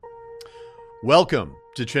Welcome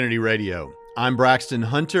to Trinity Radio. I'm Braxton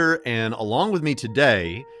Hunter, and along with me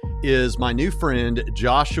today is my new friend,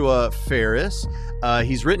 Joshua Farris.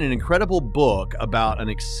 He's written an incredible book about an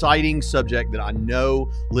exciting subject that I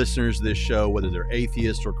know listeners of this show, whether they're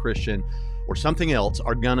atheist or Christian or something else,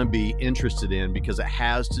 are going to be interested in because it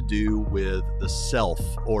has to do with the self,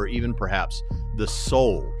 or even perhaps the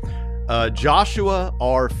soul. Joshua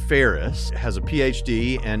R. Farris has a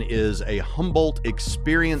PhD and is a Humboldt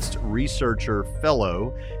Experienced Researcher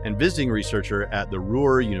Fellow and visiting researcher at the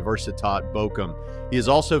Ruhr Universität Bochum. He is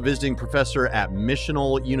also visiting professor at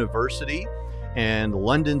Missional University and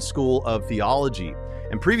London School of Theology.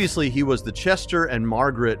 And previously, he was the Chester and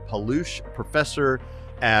Margaret Palouche Professor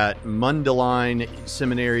at Mundelein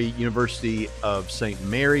Seminary, University of St.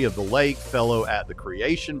 Mary of the Lake, Fellow at the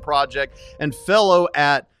Creation Project, and Fellow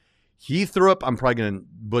at Heathrow, I'm probably going to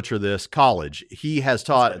butcher this, college. He has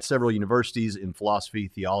taught at several universities in philosophy,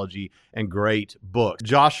 theology, and great books.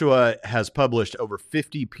 Joshua has published over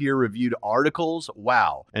 50 peer-reviewed articles,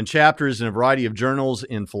 wow, and chapters in a variety of journals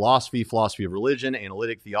in philosophy, philosophy of religion,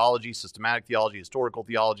 analytic theology, systematic theology, historical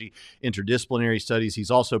theology, interdisciplinary studies. He's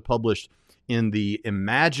also published in the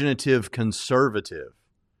Imaginative Conservative.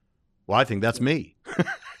 Well, I think that's me.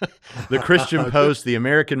 The Christian Post, the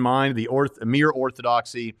American Mind, the Mere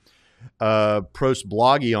Orthodoxy,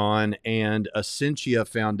 Prosblogion, and Essentia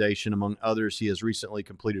Foundation, among others. He has recently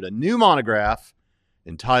completed a new monograph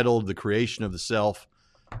entitled The Creation of the Self.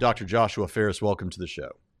 Dr. Joshua Farris, welcome to the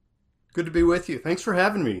show. Good to be with you. Thanks for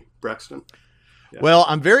having me, Braxton. Yeah. Well,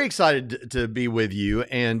 I'm very excited to be with you.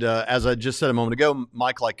 And as I just said a moment ago,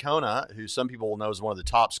 Mike Licona, who some people will know is one of the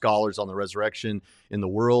top scholars on the resurrection in the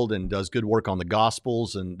world and does good work on the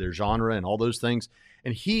Gospels and their genre and all those things.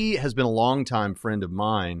 And he has been a longtime friend of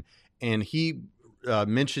mine. And he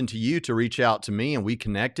mentioned to you to reach out to me, and we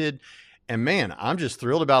connected. And man, I'm just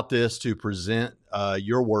thrilled about this to present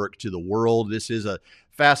your work to the world. This is a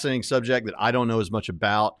fascinating subject that I don't know as much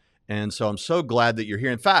about. And so I'm so glad that you're here.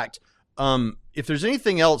 In fact, if there's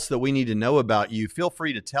anything else that we need to know about you, feel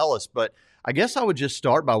free to tell us. But I guess I would just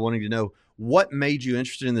start by wanting to know what made you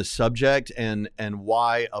interested in this subject and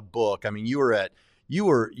why a book. I mean,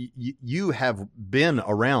 you have been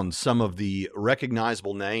around some of the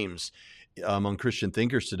recognizable names among Christian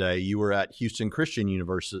thinkers today. You were at Houston Christian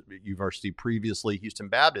University, previously Houston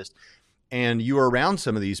Baptist, and you were around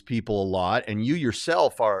some of these people a lot, and you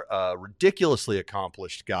yourself are a ridiculously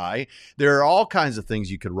accomplished guy. There are all kinds of things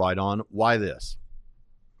you could write on. Why this?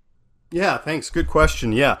 Yeah, thanks. Good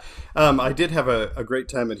question. Yeah, I did have a great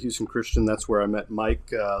time at Houston Christian. That's where I met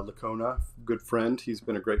Mike Licona, good friend. He's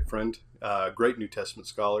been a great friend, great New Testament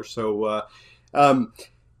scholar. So,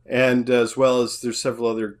 and as well as there's several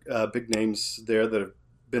other big names there that have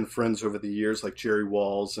been friends over the years, like Jerry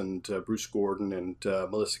Walls and Bruce Gordon and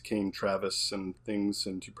Melissa Cain Travis and things.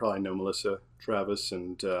 And you probably know Melissa Travis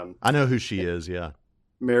and I know who she is. Yeah,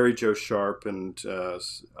 Mary Jo Sharp and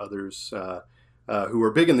others. Who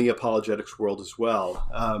are big in the apologetics world as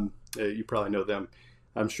well. You probably know them,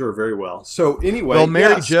 I'm sure, very well. So anyway, well,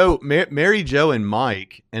 Mary Jo and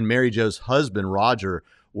Mike and Mary Jo's husband, Roger,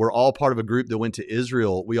 were all part of a group that went to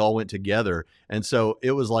Israel. We all went together. And so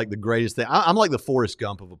it was like the greatest thing. I'm like the Forrest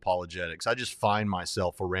Gump of apologetics. I just find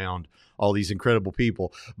myself around all these incredible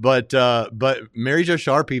people. But Mary Jo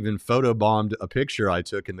Sharp even photobombed a picture I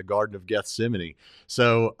took in the Garden of Gethsemane.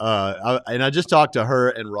 So, I just talked to her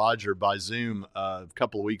and Roger by Zoom a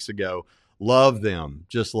couple of weeks ago. Love them.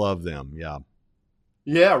 Just love them. Yeah.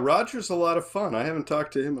 Yeah, Roger's a lot of fun. I haven't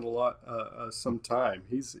talked to him in some time.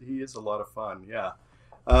 He is a lot of fun. Yeah.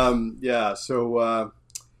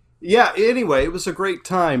 Anyway, it was a great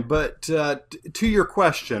time. But to your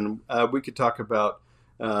question, we could talk about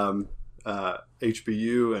HBU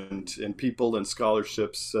and people and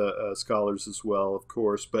scholarships, scholars as well, of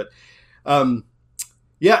course. But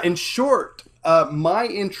in short, my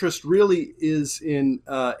interest really is in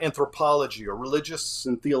anthropology, or religious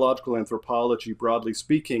and theological anthropology, broadly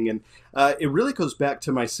speaking. And it really goes back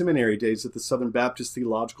to my seminary days at the Southern Baptist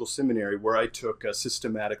Theological Seminary, where I took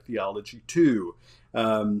systematic theology too.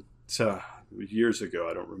 So years ago,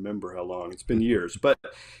 I don't remember how long. It's been years. But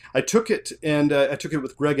I took it, and I took it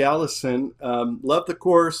with Greg Allison. Loved the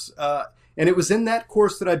course. And it was in that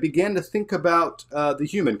course that I began to think about the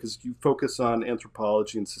human, because you focus on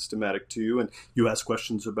anthropology and systematic too, and you ask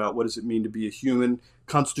questions about what does it mean to be a human,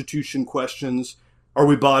 constitution questions, are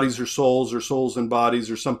we bodies or souls and bodies,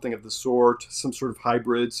 or something of the sort, some sort of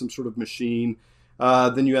hybrid, some sort of machine.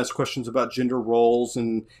 Then you ask questions about gender roles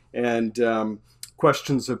and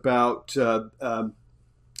questions about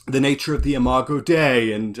the nature of the Imago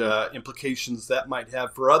Dei and implications that might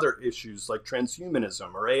have for other issues like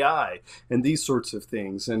transhumanism or AI and these sorts of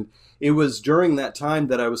things. And it was during that time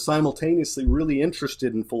that I was simultaneously really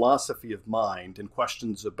interested in philosophy of mind and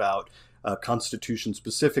questions about constitution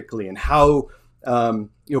specifically, and how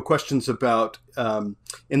questions about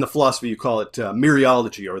in the philosophy you call it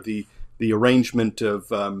mereology, or the arrangement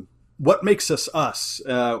of what makes us us.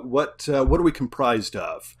 What are we comprised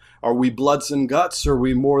of? Are we bloods and guts, or are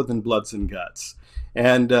we more than bloods and guts?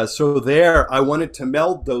 And so there, I wanted to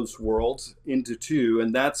meld those worlds into two,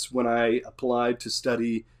 and that's when I applied to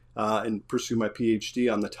study and pursue my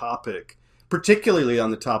PhD on the topic, particularly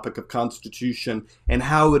on the topic of constitution and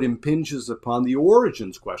how it impinges upon the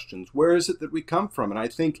origins questions. Where is it that we come from? And I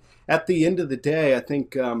think at the end of the day, I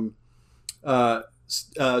think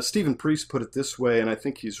Stephen Priest put it this way, and I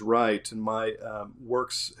think he's right, and my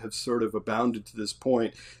works have sort of abounded to this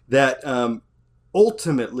point, that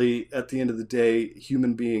ultimately, at the end of the day,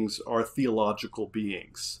 human beings are theological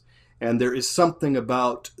beings. And there is something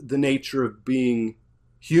about the nature of being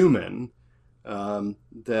human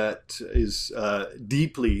that is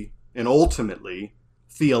deeply and ultimately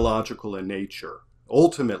theological in nature.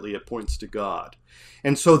 Ultimately, it points to God.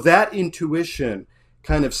 And so that intuition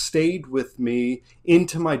kind of stayed with me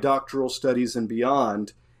into my doctoral studies and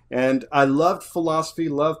beyond. And I loved philosophy,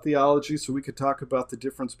 loved theology, so we could talk about the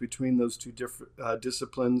difference between those two different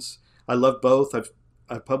disciplines. I love both.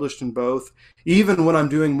 I've published in both. Even when I'm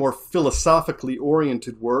doing more philosophically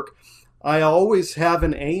oriented work, I always have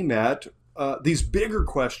an aim at these bigger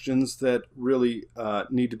questions that really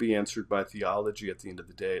need to be answered by theology at the end of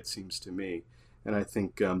the day, it seems to me. And I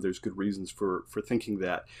think there's good reasons for thinking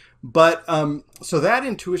that. But so that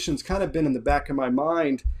intuition's kind of been in the back of my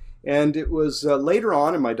mind. And it was later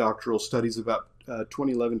on in my doctoral studies, about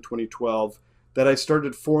 2011, 2012, that I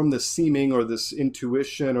started to form this seeming, or this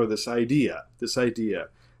intuition, or this idea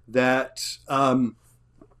that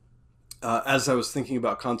as I was thinking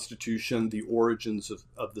about constitution, the origins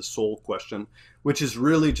of the soul question, which is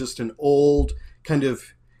really just an old kind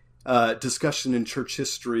of discussion in church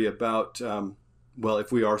history about well,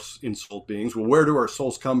 if we are in-souled beings, well, where do our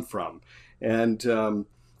souls come from? And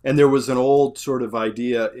there was an old sort of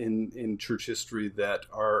idea in church history that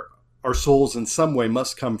our souls in some way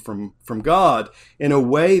must come from God in a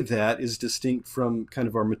way that is distinct from kind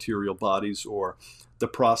of our material bodies, or the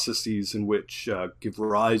processes in which give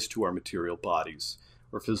rise to our material bodies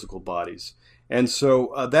or physical bodies. And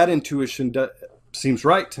so that intuition seems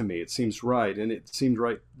right to me. It seems right, and it seemed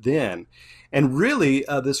right then. And really,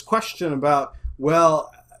 this question about,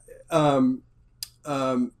 well,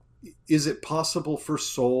 is it possible for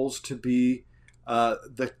souls to be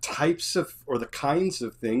the types of, or the kinds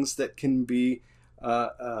of things that can be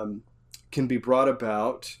brought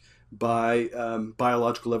about by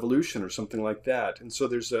biological evolution or something like that? And so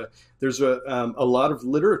there's a lot of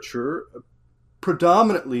literature,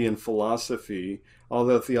 predominantly in philosophy,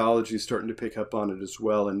 although theology is starting to pick up on it as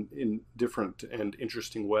well in different and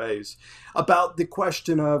interesting ways, about the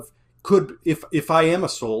question of, if I am a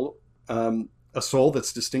soul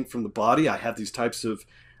that's distinct from the body, I have these types of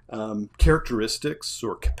characteristics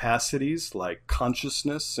or capacities like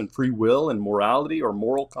consciousness and free will and morality or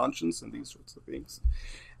moral conscience and these sorts of things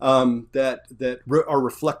that are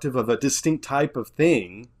reflective of a distinct type of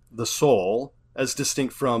thing, the soul, as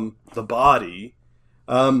distinct from the body.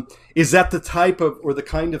 Is that the type of, or the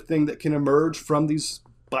kind of thing that can emerge from these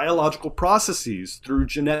biological processes through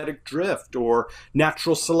genetic drift or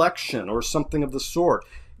natural selection or something of the sort?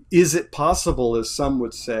 Is it possible, as some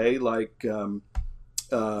would say, like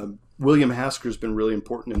William Hasker's been really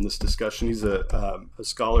important in this discussion. He's a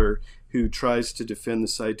scholar who tries to defend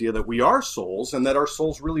this idea that we are souls, and that our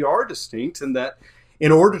souls really are distinct, and that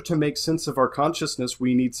in order to make sense of our consciousness,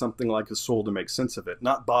 we need something like a soul to make sense of it.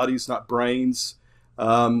 Not bodies, not brains,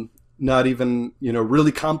 not even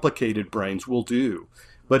really complicated brains will do.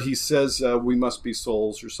 But he says we must be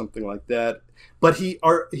souls or something like that. But he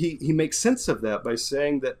makes sense of that by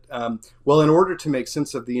saying that, in order to make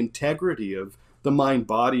sense of the integrity of the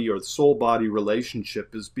mind-body or the soul-body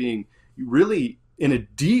relationship as being really, in a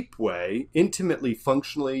deep way, intimately,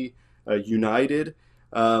 functionally united,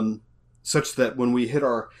 such that when we hit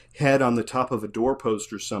our head on the top of a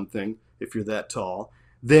doorpost or something, if you're that tall,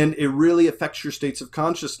 then it really affects your states of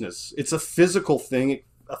consciousness. It's a physical thing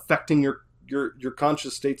affecting your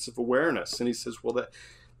conscious states of awareness. And he says, well, that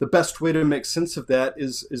the best way to make sense of that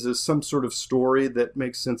is some sort of story that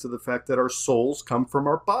makes sense of the fact that our souls come from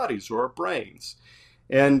our bodies or our brains.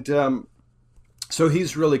 And so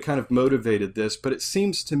he's really kind of motivated this. But it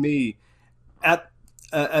seems to me,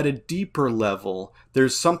 at a deeper level,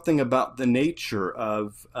 there's something about the nature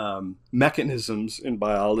of mechanisms in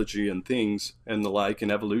biology and things and the like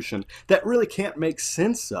in evolution that really can't make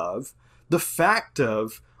sense of the fact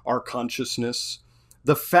of our consciousness,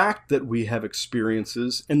 the fact that we have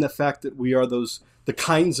experiences, and the fact that we are the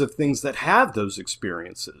kinds of things that have those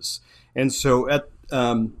experiences. And so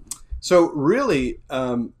really,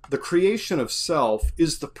 the creation of self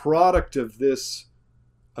is the product of this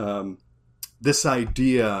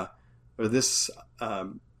idea or this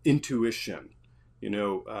intuition,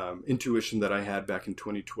 intuition that I had back in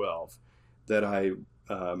 2012 that I,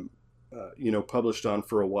 published on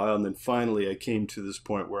for a while. And then finally I came to this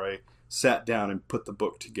point where I sat down and put the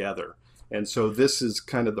book together. And so this is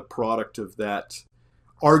kind of the product of that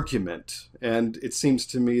argument. And it seems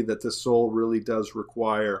to me that the soul really does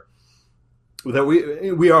require that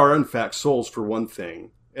we are in fact souls for one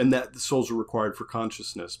thing, and that the souls are required for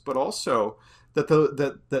consciousness, but also that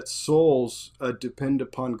that souls depend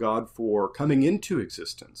upon God for coming into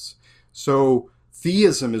existence. So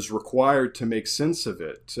theism is required to make sense of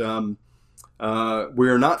it. We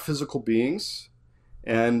are not physical beings,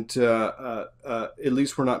 and at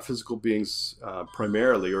least we're not physical beings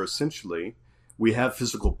primarily or essentially. We have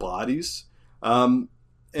physical bodies, and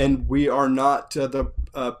we are not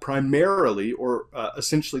primarily or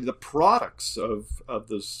essentially the products of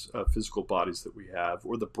those physical bodies that we have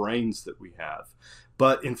or the brains that we have.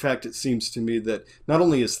 But in fact, it seems to me that not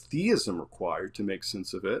only is theism required to make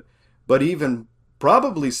sense of it, but even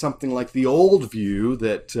probably something like the old view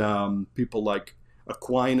that people like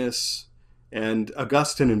Aquinas and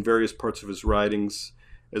Augustine in various parts of his writings,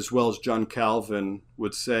 as well as John Calvin,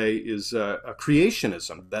 would say is a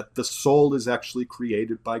creationism, that the soul is actually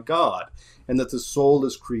created by God, and that the soul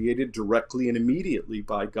is created directly and immediately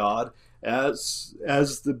by God as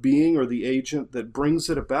the being or the agent that brings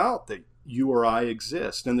it about that you or I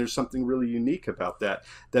exist. And there's something really unique about that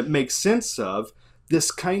makes sense of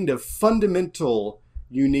this kind of fundamental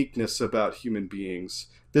uniqueness about human beings,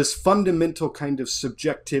 this fundamental kind of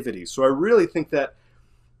subjectivity. So I really think that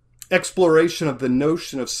exploration of the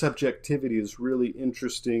notion of subjectivity is really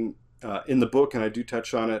interesting in the book, and I do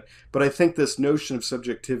touch on it. But I think this notion of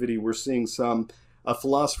subjectivity, we're seeing some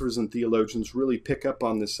philosophers and theologians really pick up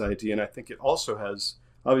on this idea, and I think it also has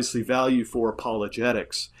obviously value for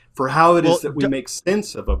apologetics, for how it is that we make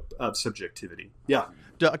sense of subjectivity. Yeah.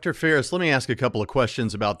 Dr. Farris, let me ask a couple of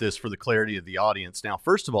questions about this for the clarity of the audience. Now,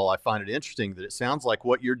 first of all, I find it interesting that it sounds like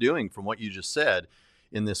what you're doing from what you just said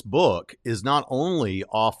in this book is not only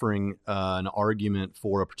offering an argument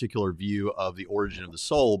for a particular view of the origin of the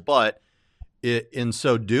soul, but in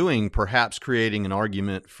so doing, perhaps creating an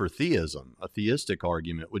argument for theism, a theistic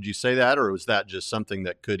argument. Would you say that, or was that just something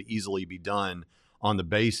that could easily be done on the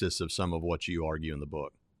basis of some of what you argue in the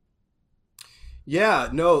book? Yeah,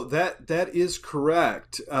 no, that is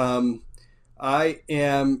correct. I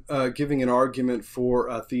am giving an argument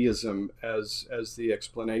for theism as the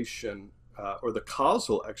explanation or the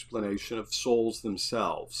causal explanation of souls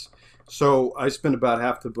themselves. So I spent about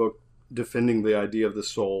half the book defending the idea of the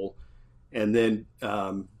soul, and then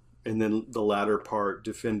the latter part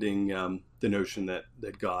defending the notion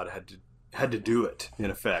that God had to do it, in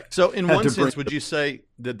effect. So in one sense, would you say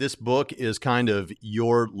that this book is kind of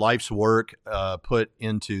your life's work put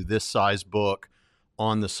into this size book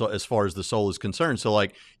on the soul, as far as the soul is concerned? So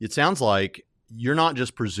like, it sounds like you're not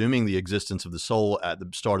just presuming the existence of the soul at the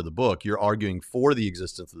start of the book, you're arguing for the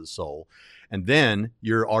existence of the soul. And then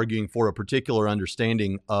you're arguing for a particular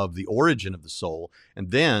understanding of the origin of the soul.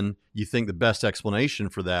 And then you think the best explanation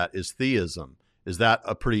for that is theism. Is that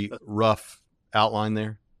a pretty rough outline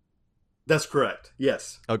there? That's correct.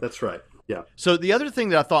 Yes, okay. That's right. Yeah. So the other thing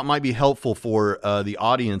that I thought might be helpful for the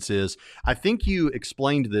audience is, I think you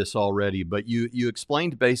explained this already, but you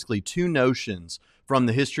explained basically two notions from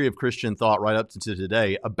the history of Christian thought right up to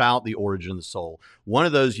today about the origin of the soul. One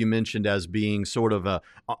of those you mentioned as being sort of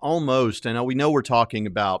almost, and we know we're talking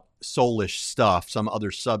about soulish stuff, some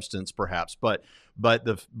other substance perhaps, but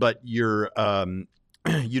you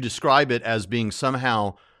describe it as being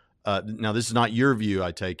somehow. Now, this is not your view,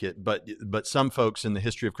 I take it, but some folks in the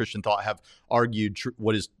history of Christian thought have argued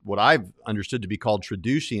what I've understood to be called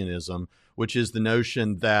traducianism, which is the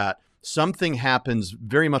notion that something happens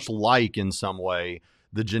very much like, in some way,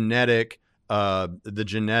 the genetic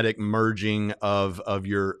merging of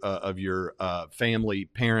your family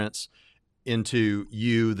parents into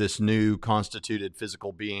you, this new constituted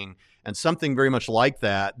physical being, and something very much like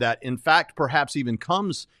that in fact perhaps even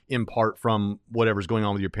comes in part from whatever's going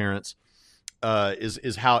on with your parents,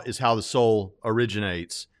 is how the soul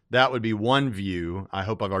originates. That would be one view. I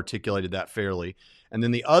hope I've articulated that fairly. And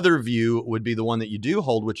then the other view would be the one that you do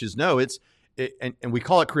hold, which is no, and we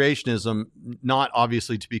call it creationism, not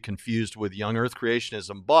obviously to be confused with young earth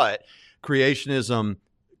creationism, but creationism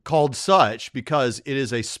called such because it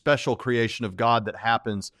is a special creation of God that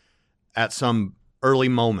happens at some early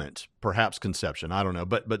moment, perhaps conception, I don't know,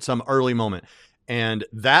 but some early moment. And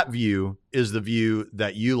that view is the view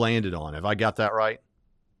that you landed on. Have I got that right?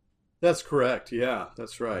 That's correct. Yeah,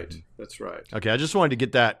 that's right. That's right. Okay, I just wanted to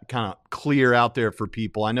get that kind of clear out there for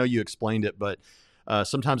people. I know you explained it, but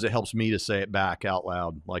sometimes it helps me to say it back out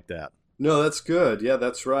loud like that. No, that's good. Yeah,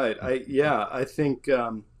 that's right. I think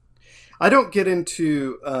I don't get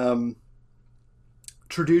into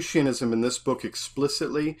Traducianism in this book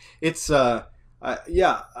explicitly. It's we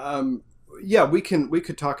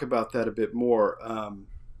could talk about that a bit more.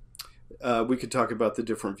 We could talk about the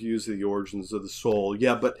different views of the origins of the soul.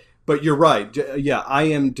 Yeah, but you're right. Yeah, I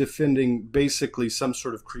am defending basically some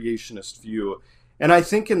sort of creationist view. And I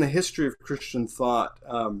think in the history of Christian thought,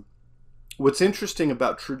 what's interesting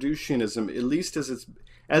about Traducianism, at least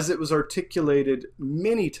as it was articulated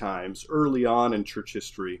many times early on in church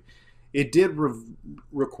history, it did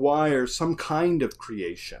require some kind of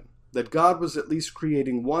creation, that God was at least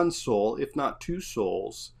creating one soul, if not two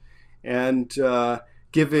souls, and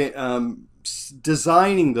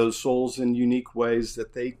designing those souls in unique ways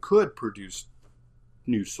that they could produce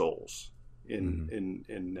new souls in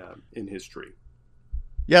history.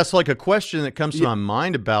 Yeah, so like a question that comes to my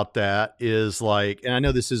mind about that is like, and I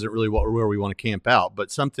know this isn't really where we want to camp out,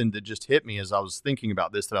 but something that just hit me as I was thinking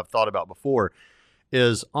about this that I've thought about before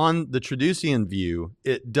is on the Traducian view,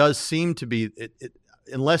 it does seem to be,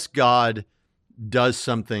 unless God does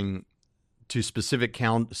something to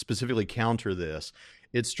specifically counter this,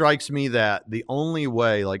 it strikes me that the only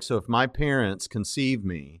way, like, so if my parents conceive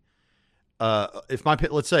me,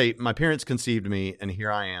 let's say my parents conceived me and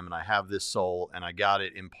here I am and I have this soul and I got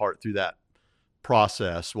it in part through that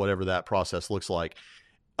process, whatever that process looks like.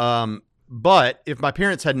 But if my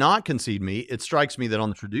parents had not conceived me, it strikes me that on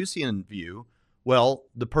the Traducian view, well,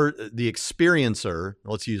 the experiencer,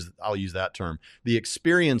 I'll use that term, the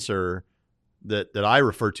experiencer that I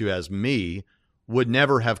refer to as me would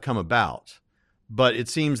never have come about. But it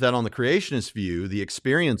seems that on the creationist view, the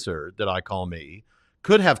experiencer that I call me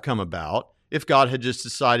could have come about if God had just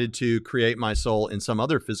decided to create my soul in some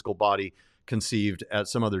other physical body conceived at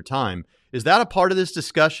some other time. Is that a part of this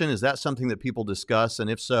discussion? Is that something that people discuss? And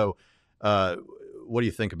if so, what do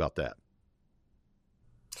you think about that?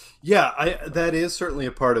 Yeah, that is certainly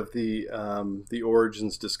a part of the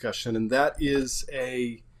origins discussion, and that is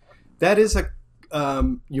a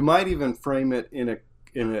you might even frame it in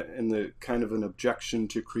the kind of an objection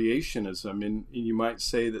to creationism, and you might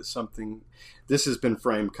say that this has been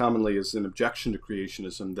framed commonly as an objection to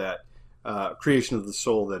creationism, that creation of the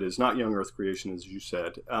soul, that is not young earth creation, as you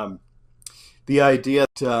said, the idea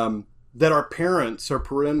that our parents, our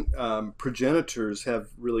progenitors, have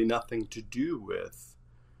really nothing to do with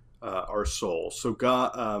our soul. So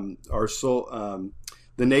God, our soul,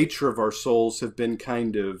 the nature of our souls have been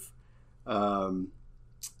kind of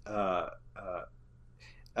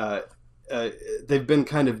they've been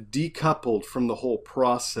kind of decoupled from the whole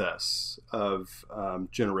process of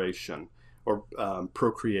generation or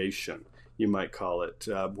procreation, you might call it,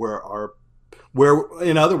 where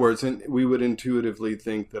in other words, we would intuitively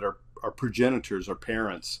think that our progenitors, our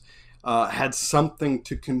parents, had something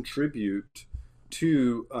to contribute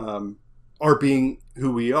to our being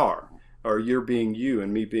who we are, or your being you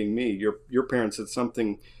and me being me. Your parents had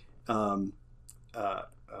something, some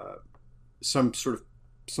sort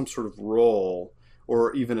of role,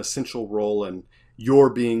 or even essential role in your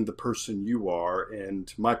being the person you are,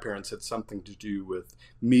 and my parents had something to do with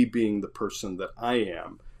me being the person that I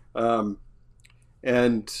am.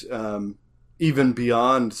 And even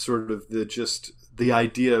beyond sort of the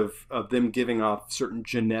idea of them giving off certain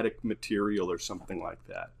genetic material or something like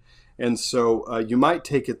that. And so you might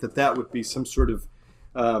take it that would be some sort of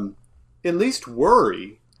at least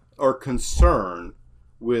worry or concern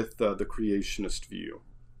with the creationist view.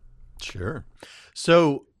 Sure.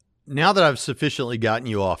 So now that I've sufficiently gotten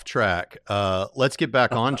you off track, let's get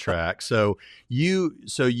back on track. So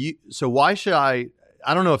why should I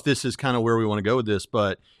don't know if this is kind of where we want to go with this,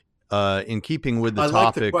 but in keeping with the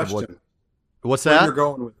topic of what's where that? You're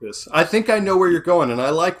going with this. I think I know where you're going, and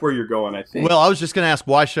I like where you're going, I think. Well, I was just going to ask,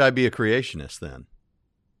 why should I be a creationist then?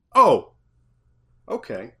 Oh,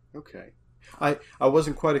 okay. I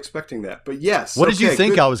wasn't quite expecting that, but yes. What did you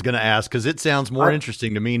think I was going to ask? Because it sounds more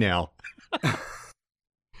interesting to me now.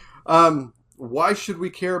 Why should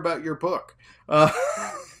we care about your book?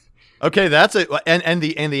 Okay, that's it. And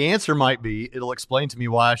the answer might be, it'll explain to me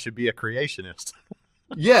why I should be a creationist.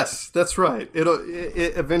 Yes, that's right.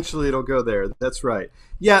 Eventually it'll go there. That's right.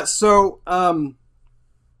 Yeah. So I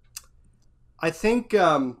think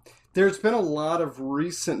there's been a lot of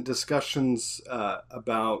recent discussions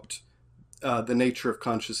about the nature of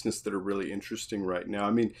consciousness that are really interesting right now.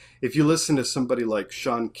 I mean, if you listen to somebody like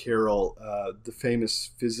Sean Carroll, the famous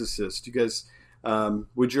physicist, you guys,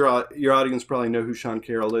 would your audience probably know who Sean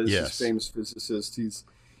Carroll is? Yes. He's a famous physicist.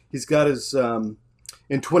 He's got his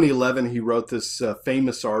in 2011 he wrote this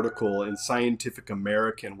famous article in Scientific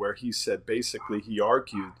American where he said, basically he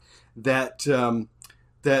argued that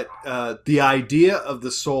the idea of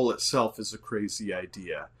the soul itself is a crazy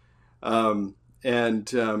idea. And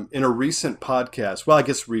in a recent podcast, well, I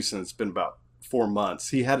guess recent, it's been about 4 months,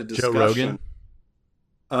 he had a discussion. Joe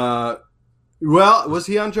Rogan? Well, was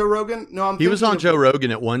he on Joe Rogan? No, he was on Joe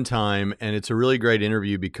Rogan at one time, and it's a really great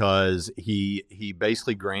interview because he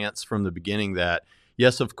basically grants from the beginning that,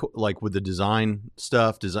 yes, of course, like with the design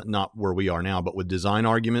stuff, not where we are now, but with design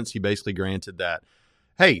arguments, he basically granted that,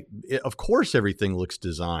 hey, of course everything looks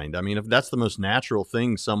designed. I mean, if that's the most natural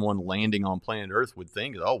thing someone landing on planet Earth would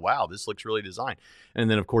think, oh, wow, this looks really designed.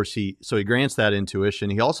 And then, of course, he grants that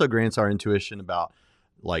intuition. He also grants our intuition about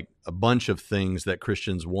like a bunch of things that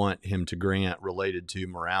Christians want him to grant related to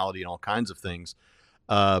morality and all kinds of things,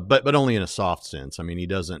 but only in a soft sense. I mean, he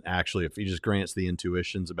doesn't actually, if he just grants the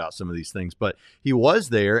intuitions about some of these things, but he was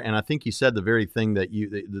there. And I think he said the very thing that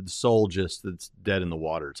the soul just, that's dead in the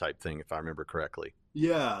water type thing, if I remember correctly.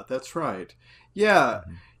 Yeah, that's right. Yeah.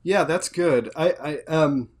 Yeah, that's good. I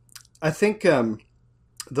think kind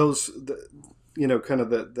of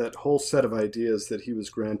that whole set of ideas that he was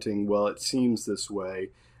granting, well, it seems this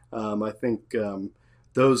way. I think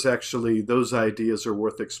those ideas are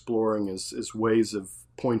worth exploring as ways of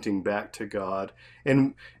pointing back to God.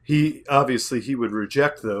 And he would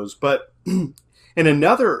reject those. But in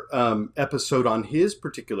another episode on his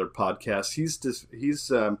particular podcast, he's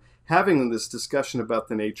having this discussion about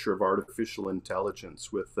the nature of artificial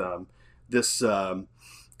intelligence with this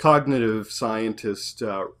cognitive scientist,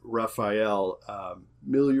 Raphael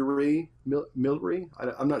Milleri.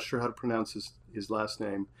 I'm not sure how to pronounce his last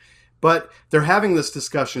name. But they're having this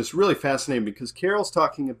discussion. It's really fascinating because Carroll's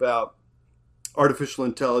talking about artificial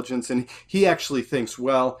intelligence, and he actually thinks,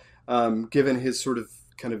 well, given his sort of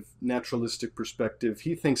kind of naturalistic perspective,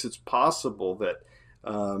 he thinks it's possible that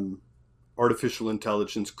artificial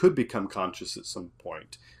intelligence could become conscious at some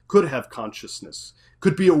point, could have consciousness,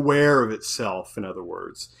 could be aware of itself, in other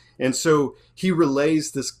words. And so he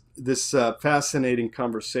relays this fascinating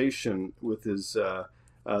conversation with his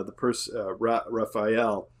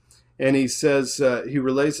Raphael. And he says he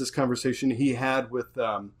relays this conversation he had with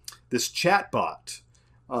this chatbot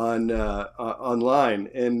online,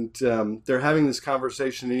 and they're having this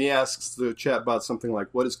conversation. And he asks the chatbot something like,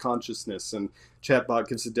 "What is consciousness?" And chatbot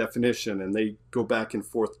gives a definition, and they go back and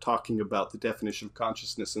forth talking about the definition of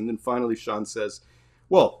consciousness. And then finally, Sean says,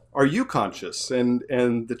 "Well, are you conscious?" And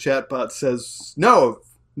the chatbot says, "No,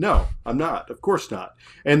 I'm not. Of course not."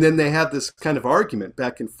 And then they have this kind of argument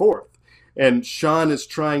back and forth. And Sean is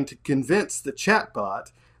trying to convince the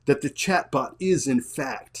chatbot that the chatbot is, in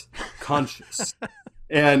fact, conscious.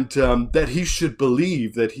 And that he should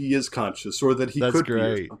believe that he is conscious, or that he could be,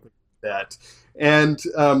 or something like that. And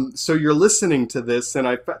so you're listening to this, and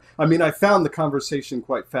I found the conversation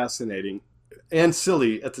quite fascinating and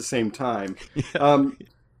silly at the same time. Yeah.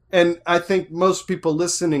 And I think most people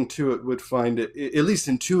listening to it would find it, at least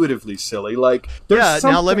intuitively, silly. Like,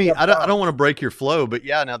 now let me, I don't want to break your flow, but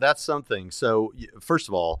yeah, now that's something. So first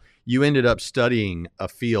of all, you ended up studying a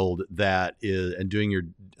field that is, and doing your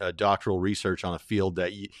doctoral research on a field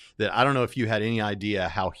that I don't know if you had any idea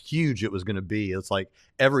how huge it was going to be. It's like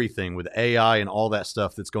everything with AI and all that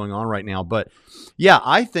stuff that's going on right now. But yeah,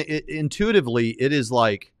 I think intuitively it is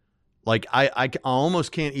like I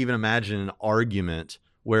almost can't even imagine an argument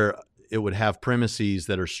where it would have premises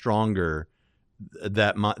that are stronger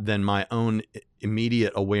than my own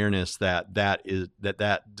immediate awareness that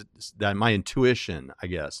my intuition, I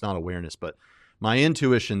guess, not awareness, but my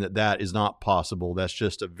intuition that is not possible. That's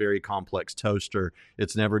just a very complex toaster.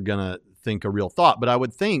 It's never going to think a real thought. But I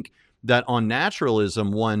would think that on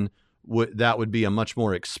naturalism, that would be a much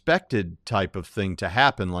more expected type of thing to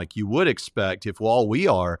happen. Like you would expect if all we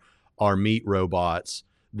are meat robots,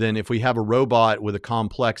 then if we have a robot with a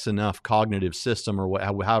complex enough cognitive system, or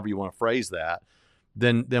however you want to phrase that,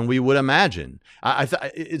 then we would imagine.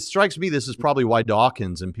 It strikes me this is probably why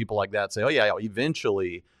Dawkins and people like that say, oh yeah,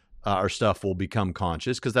 eventually our stuff will become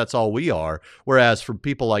conscious because that's all we are. Whereas for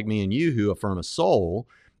people like me and you who affirm a soul,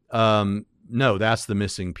 no, that's the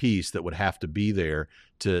missing piece that would have to be there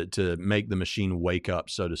to make the machine wake up,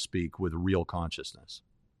 so to speak, with real consciousness.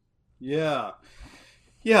 Yeah.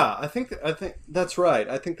 Yeah, I think that's right.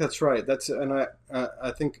 I think that's right.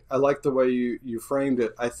 I think I like the way you framed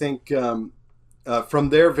it. I think from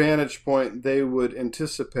their vantage point, they would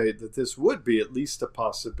anticipate that this would be at least a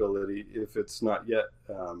possibility if it's not yet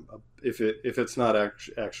if it's not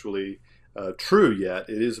actually true yet.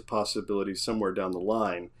 It is a possibility somewhere down the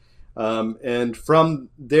line, and from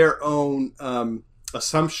their own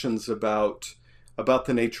assumptions about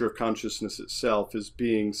the nature of consciousness itself as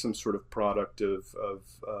being some sort of product of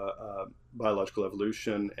biological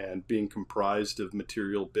evolution and being comprised of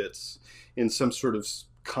material bits in some sort of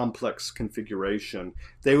complex configuration,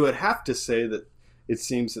 they would have to say that it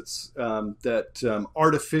seems that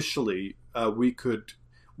artificially we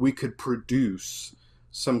could produce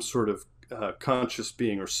some sort of conscious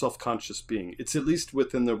being or self-conscious being. It's at least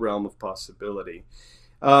within the realm of possibility.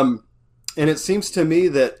 And it seems to me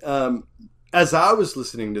that as I was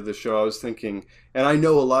listening to the show, I was thinking, and I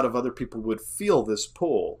know a lot of other people would feel this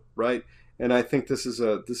pull, right? And I think this is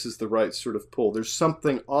the right sort of pull. There's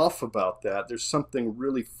something off about that. There's something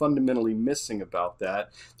really fundamentally missing about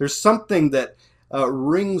that. There's something that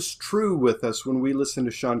rings true with us when we listen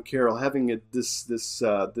to Sean Carroll having this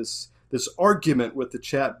argument with the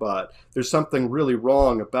chatbot. There's something really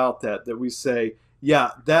wrong about that we say, yeah,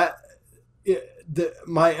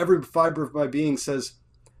 every fiber of my being says,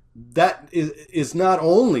 that is not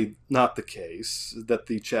only not the case that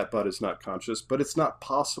the chatbot is not conscious, but it's not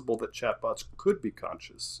possible that chatbots could be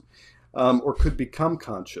conscious or could become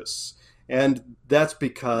conscious. And that's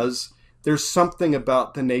because there's something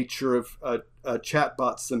about the nature of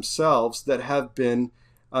chatbots themselves that have been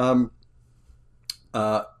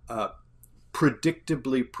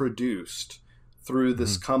predictably produced through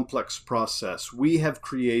this complex process. We have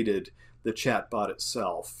created the chatbot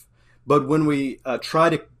itself. But when we try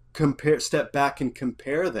to step back and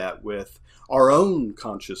compare that with our own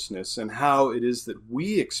consciousness and how it is that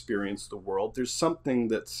we experience the world, there's something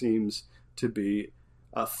that seems to be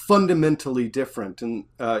fundamentally different. And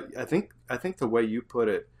I think the way you put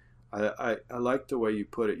it, I like the way you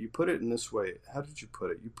put it. You put it in this way. How did you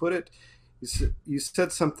put it? You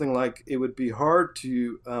said something like it would be hard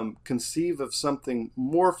to conceive of something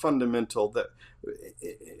more fundamental that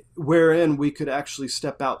wherein we could actually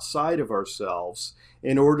step outside of ourselves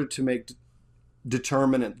in order to make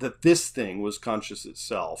determinant that this thing was conscious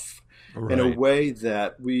itself, right, in a way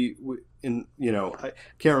that we I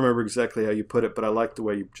can't remember exactly how you put it, but I like the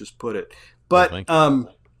way you just put it. But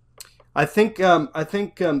I think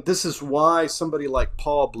this is why somebody like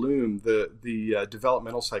Paul Bloom, the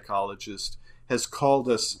developmental psychologist, has called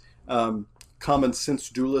us common sense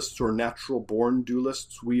dualists or natural born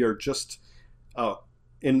dualists. We are just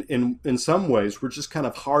in some ways we're just kind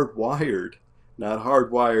of hardwired, not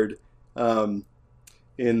hardwired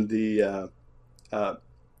in the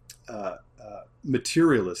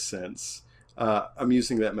materialist sense. I'm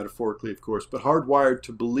using that metaphorically, of course, but hardwired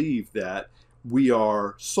to believe that we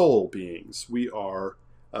are soul beings. We are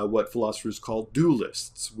what philosophers call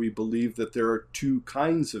dualists. We believe that there are two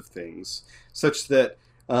kinds of things, such that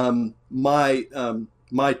my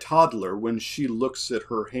toddler, when she looks at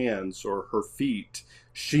her hands or her feet,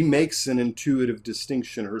 she makes an intuitive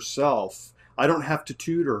distinction herself. I don't have to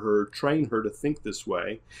tutor her, train her to think this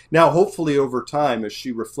way. Now, hopefully over time, as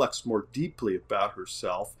she reflects more deeply about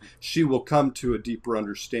herself, she will come to a deeper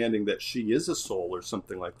understanding that she is a soul or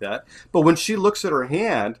something like that. But when she looks at her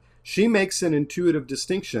hand, she makes an intuitive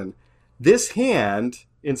distinction. This hand,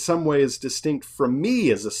 in some way, is distinct from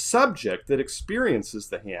me as a subject that experiences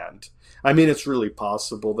the hand. I mean, it's really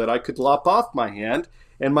possible that I could lop off my hand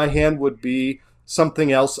and my hand would be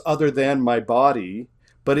something else other than my body.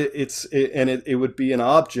 But it would be an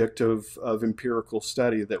object of empirical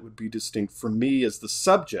study that would be distinct from me as the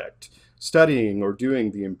subject studying or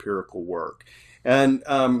doing the empirical work. And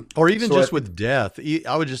or even just with death,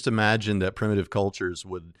 I would just imagine that primitive cultures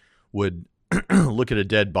would look at a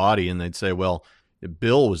dead body and they'd say, well,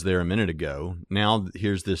 Bill was there a minute ago. Now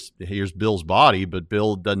here's Bill's body, but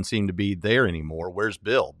Bill doesn't seem to be there anymore. Where's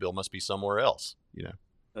Bill? Bill must be somewhere else, you know.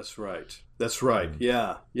 That's right.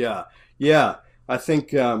 Yeah. I think,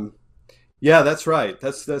 that's right.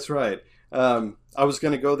 That's right. I was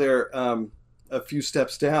going to go there a few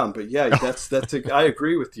steps down, but yeah, I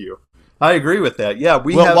agree with you. I agree with that. Yeah,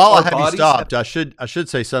 while I have you stopped, I should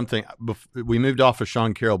say something. We moved off of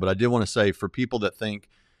Sean Carroll, but I did want to say for people that think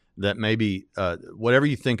that maybe whatever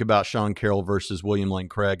you think about Sean Carroll versus William Lane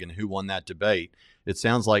Craig and who won that debate, it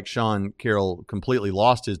sounds like Sean Carroll completely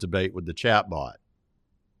lost his debate with the chatbot.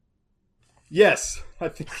 Yes, I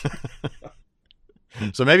think.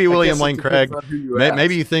 So maybe I William guess it Lane depends Craig, on who you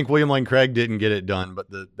maybe ask. you think William Lane Craig didn't get it done, but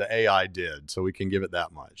the AI did. So we can give it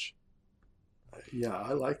that much. Yeah,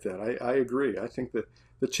 I like that. I agree. I think that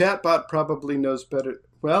the chatbot probably knows better.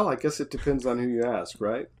 Well, I guess it depends on who you ask,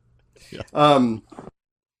 right? Yeah. Um,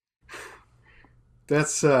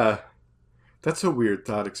 that's that's a weird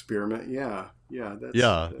thought experiment. Yeah, yeah,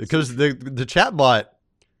 Yeah, that's because interesting. the chatbot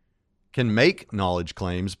can make knowledge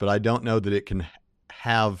claims, but I don't know that it can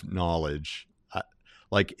have knowledge.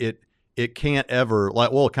 Like it can't ever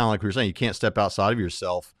like well, kind of like we were saying, you can't step outside of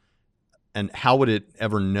yourself. And how would it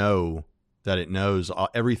ever know that it knows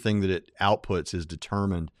everything that it outputs is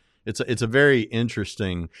determined? It's a very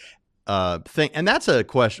interesting thing, and that's a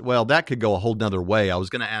question. Well, that could go a whole nother way. I was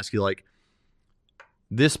going to ask you like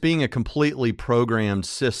this being a completely programmed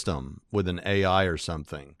system with an AI or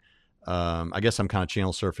something. I guess I'm kind of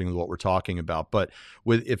channel surfing with what we're talking about, but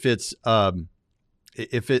with if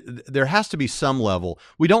it there has to be some level.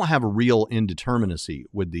 We don't have a real indeterminacy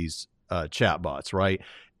with these chatbots, right?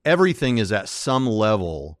 Everything is at some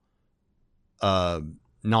level uh,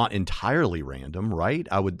 not entirely random, right?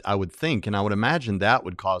 I would think, and I would imagine that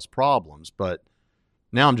would cause problems. But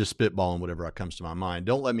now I'm just spitballing whatever comes to my mind.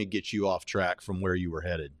 Don't let me get you off track from where you were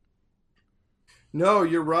headed. No,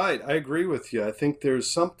 you're right. I agree with you. I think there's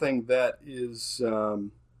something that is,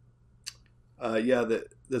 yeah,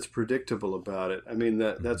 that's predictable about it. I mean,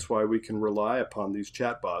 Mm-hmm. that's why we can rely upon these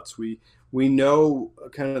chatbots. We know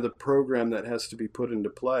kind of the program that has to be put into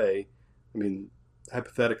play. I mean,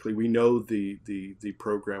 hypothetically, we know the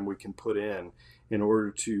program we can put in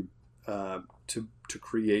order to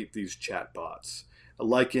create these chatbots.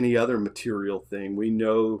 Like any other material thing, we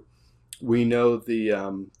know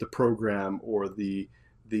the program or the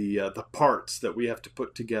parts that we have to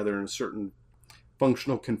put together in a certain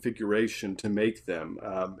functional configuration to make them,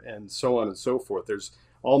 and so on and so forth. There's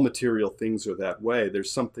all material things are that way.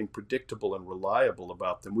 There's something predictable and reliable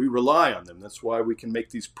about them. We rely on them. That's why we can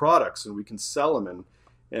make these products and we can sell them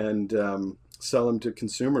and sell them to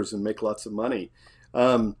consumers and make lots of money.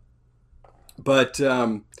 Um, but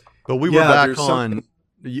But we were yeah, back there's something. on.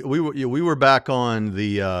 We were back on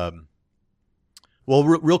the. Well,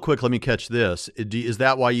 real quick, let me catch this. Is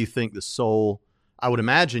that why you think the soul? I would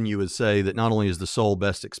imagine you would say that not only is the soul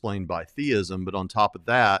best explained by theism, but on top of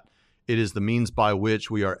that, it is the means by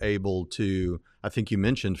which we are able to. I think you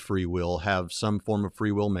mentioned free will, have some form of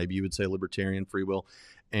free will. Maybe you would say libertarian free will,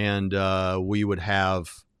 and we would have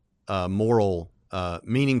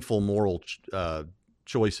meaningful moral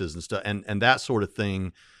choices and stuff, and that sort of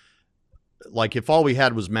thing. Like if all we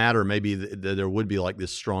had was matter, maybe there would be like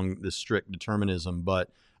this strict determinism. But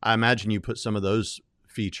I imagine you put some of those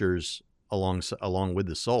features along with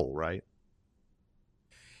the soul, right?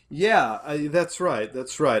 Yeah, that's right.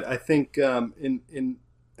 That's right. I think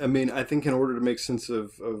I mean, I think in order to make sense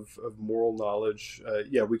of moral knowledge,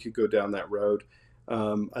 yeah, we could go down that road.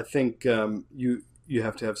 I think you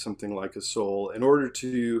have to have something like a soul in order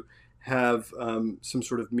to have some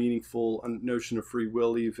sort of meaningful notion of free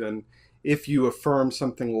will. Even if you affirm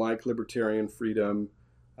something like libertarian freedom,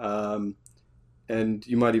 um, and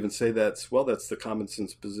you might even say that's the common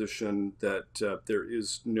sense position that there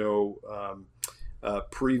is no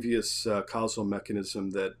previous causal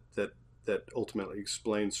mechanism that ultimately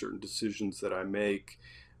explains certain decisions that I make.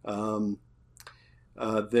 Um,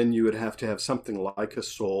 then you would have to have something like a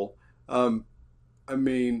soul. Um, I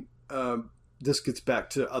mean, this gets back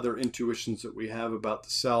to other intuitions that we have about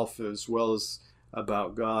the self as well as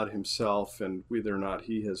about God Himself and whether or not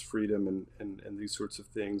He has freedom and these sorts of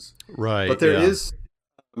things. Right. But there Yeah. is,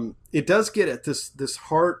 it does get at this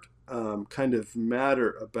heart kind of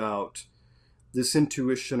matter about this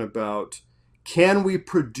intuition about can we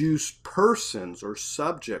produce persons or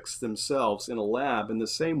subjects themselves in a lab in the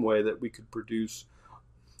same way that we could produce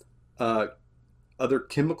uh, other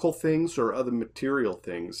chemical things or other material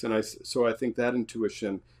things? And so I think that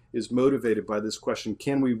intuition is motivated by this question: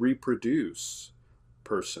 can we reproduce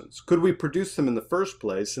persons? Could we produce them in the first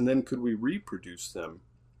place, and then could we reproduce them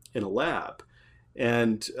in a lab?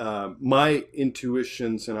 And my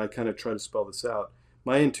intuitions, and I kind of try to spell this out,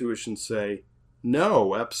 my intuitions say,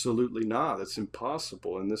 no, absolutely not. It's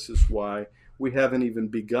impossible. And this is why we haven't even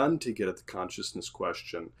begun to get at the consciousness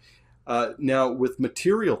question. Now, with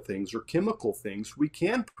material things or chemical things, we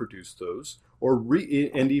can produce those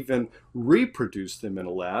and even reproduce them in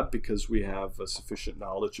a lab because we have a sufficient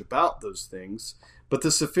knowledge about those things. But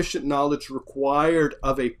the sufficient knowledge required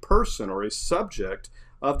of a person or a subject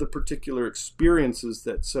of the particular experiences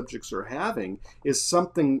that subjects are having is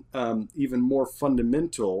something even more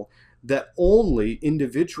fundamental that only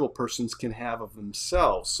individual persons can have of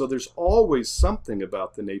themselves. So there's always something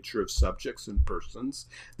about the nature of subjects and persons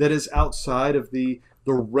that is outside of the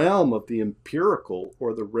realm of the empirical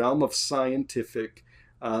or the realm of scientific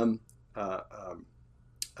um, uh,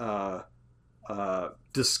 um,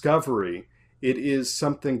 discovery. It is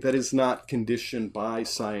something that is not conditioned by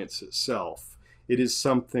science itself. It is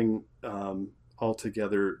something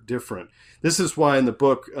altogether different. This is why in the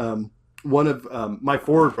book, one of my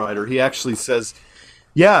forward writer, he actually says,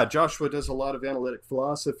 yeah, Joshua does a lot of analytic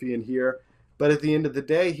philosophy in here, but at the end of the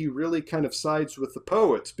day, he really kind of sides with the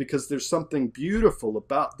poets because there's something beautiful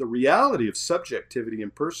about the reality of subjectivity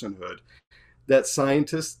and personhood that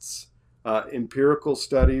scientists, empirical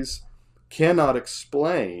studies cannot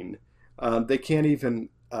explain. They can't even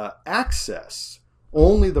access.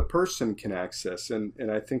 Only the person can access.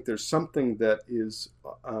 And I think there's something that is,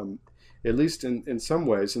 at least in some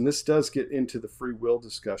ways, and this does get into the free will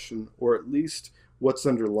discussion, or at least what's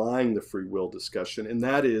underlying the free will discussion, and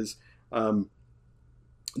that is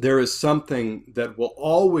there is something that will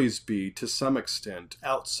always be, to some extent,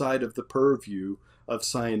 outside of the purview of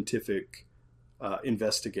scientific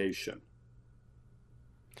investigation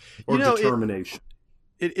or determination.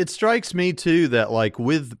 It strikes me too that, like,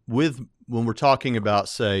 with when we're talking about,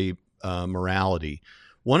 say, morality,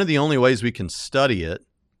 one of the only ways we can study it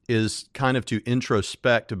is kind of to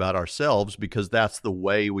introspect about ourselves, because that's the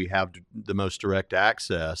way we have the most direct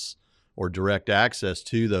access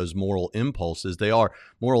to those moral impulses.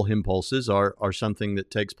 Moral impulses are something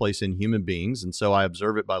that takes place in human beings, and so I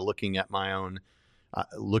observe it by looking at my own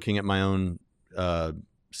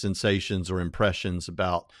sensations or impressions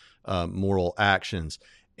about moral actions.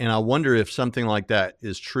 And I wonder if something like that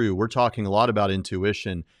is true. We're talking a lot about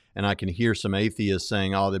intuition, and I can hear some atheists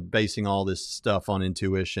saying, oh, they're basing all this stuff on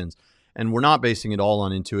intuitions. And we're not basing it all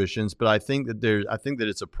on intuitions, but I think that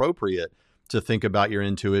it's appropriate to think about your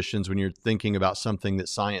intuitions when you're thinking about something that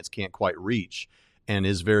science can't quite reach and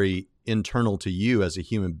is very internal to you as a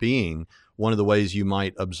human being. One of the ways you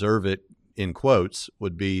might observe it, in quotes,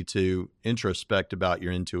 would be to introspect about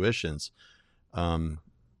your intuitions.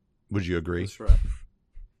 Would you agree? That's right.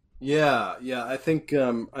 Yeah. I think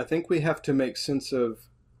we have to make sense of.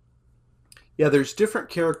 Yeah, there's different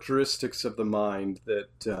characteristics of the mind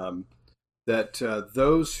that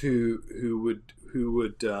those who would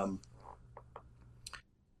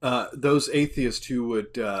those atheists who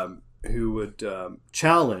would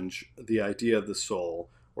challenge the idea of the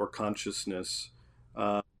soul or consciousness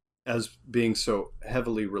as being so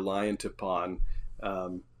heavily reliant upon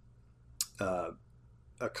a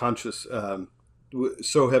conscious.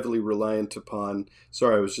 So heavily reliant upon.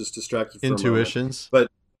 Sorry, I was just distracted for intuitions. A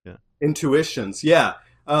moment. But intuitions, yeah.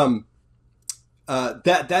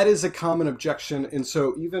 That is a common objection, and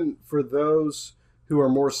so even for those who are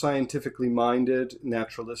more scientifically minded,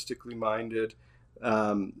 naturalistically minded,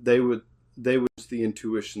 they would use the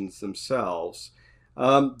intuitions themselves.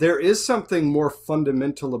 There is something more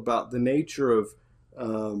fundamental about the nature of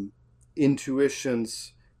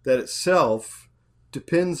intuitions that itself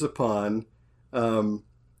depends upon a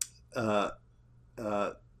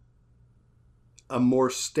more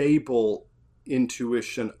stable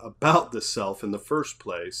intuition about the self in the first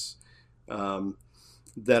place,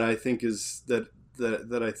 that I think is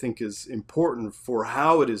important for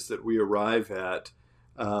how it is that we arrive at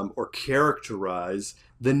or characterize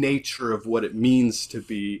the nature of what it means to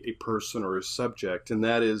be a person or a subject, and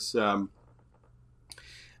that is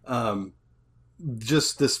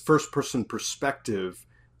just this first person perspective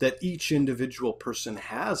that each individual person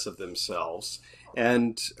has of themselves,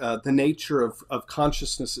 and the nature of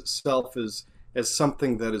consciousness itself as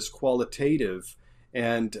something that is qualitative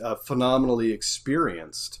and phenomenally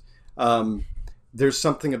experienced. There's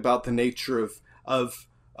something about the nature of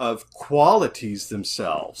qualities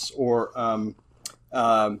themselves, or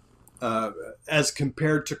as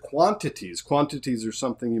compared to quantities. Quantities are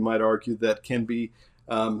something, you might argue, that can be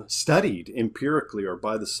studied empirically or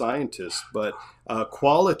by the scientists, but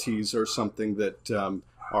qualities are something that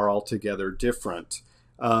are altogether different.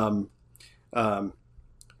 I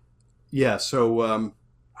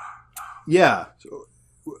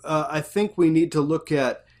think we need to look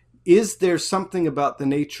at, is there something about the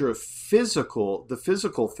nature of the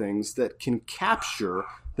physical things that can capture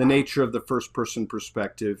the nature of the first person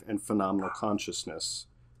perspective and phenomenal consciousness?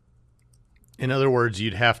 In other words,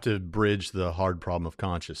 you'd have to bridge the hard problem of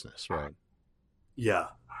consciousness, right? Yeah,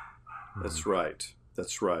 that's right.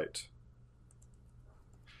 That's right.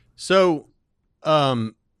 So,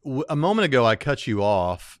 a moment ago, I cut you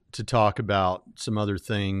off to talk about some other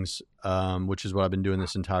things, which is what I've been doing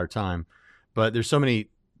this entire time. But there's so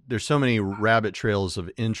many there's so many rabbit trails of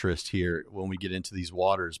interest here when we get into these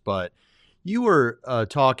waters. But you were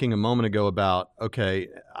talking a moment ago about, okay,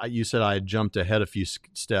 you said I had jumped ahead a few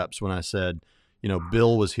steps when I said,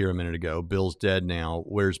 Bill was here a minute ago. Bill's dead now.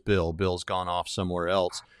 Where's Bill? Bill's gone off somewhere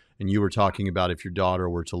else. And you were talking about if your daughter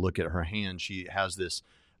were to look at her hand, she has this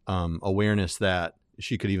awareness that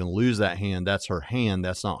she could even lose that hand. That's her hand.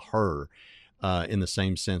 That's not her, in the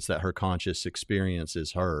same sense that her conscious experience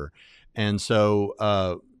is her. And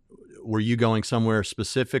so were you going somewhere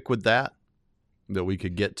specific with that we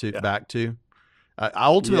could get to back to? I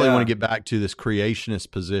ultimately want to get back to this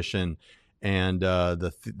creationist position and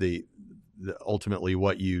the ultimately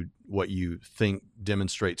what you think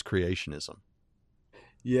demonstrates creationism.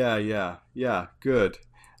 Yeah. Good.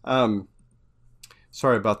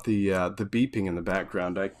 Sorry about the beeping in the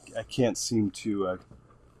background. I can't seem to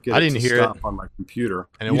get it to stop on my computer.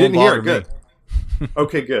 And it won't bother me. Good.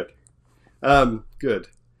 Okay, good. Good.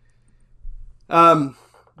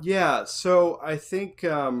 Yeah. So I think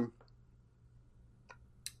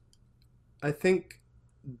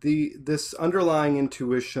this underlying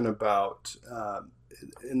intuition about,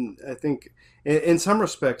 and I think in some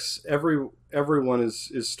respects everyone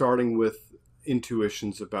is starting with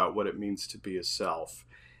intuitions about what it means to be a self.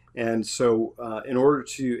 And so in order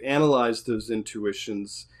to analyze those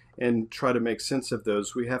intuitions and try to make sense of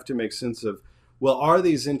those, we have to make sense of, well, are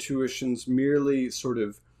these intuitions merely sort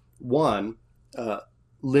of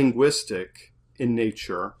linguistic in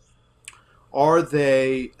nature? Are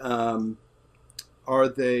they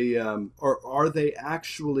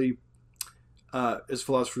actually, as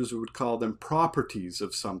philosophers would call them, properties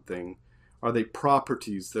of something? Are they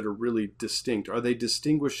properties that are really distinct? Are they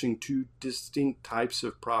distinguishing two distinct types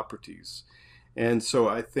of properties? And so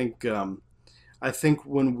I think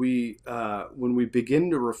when we begin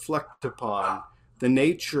to reflect upon the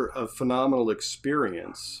nature of phenomenal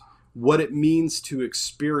experience, what it means to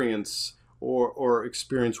experience or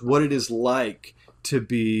experience what it is like to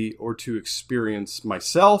be or to experience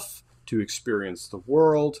myself, to experience the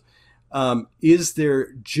world, is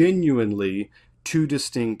there genuinely two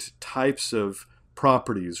distinct types of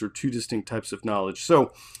properties or two distinct types of knowledge?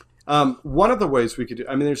 So one of the ways we could do,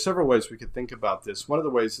 there's several ways we could think about this. One of the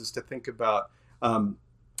ways is to think about an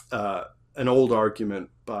old argument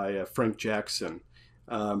by Frank Jackson.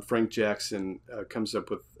 Frank Jackson comes up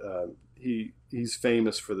with, he's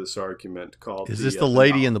famous for this argument called... Is this the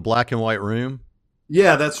lady in the black and white room?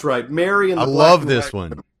 Yeah, that's right. Mary in the black and white room. I love this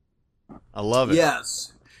one. I love it.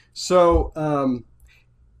 Yes. So...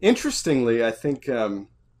 interestingly, I think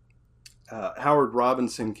Howard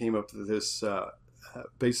Robinson came up with this,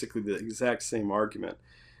 basically the exact same argument,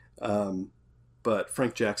 but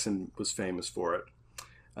Frank Jackson was famous for it.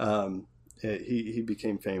 He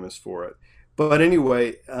became famous for it. But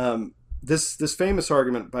anyway, this famous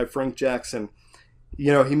argument by Frank Jackson,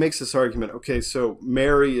 he makes this argument. Okay, so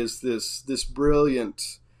Mary is this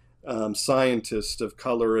brilliant scientist of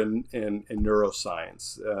color and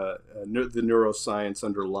neuroscience, the neuroscience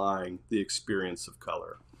underlying the experience of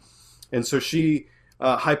color. And so she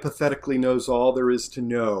hypothetically knows all there is to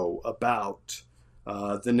know about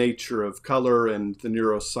the nature of color and the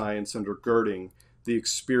neuroscience undergirding the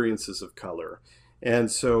experiences of color.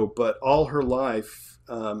 And so, but all her life,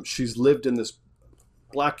 she's lived in this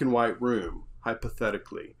black and white room,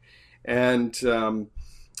 hypothetically. And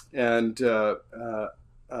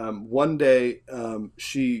one day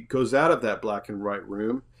she goes out of that black and white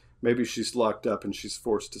room. Maybe she's locked up and she's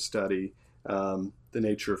forced to study the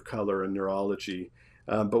nature of color and neurology.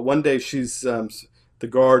 But one day the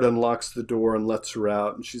guard unlocks the door and lets her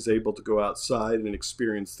out, and she's able to go outside and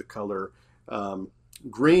experience the color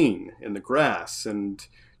green in the grass, and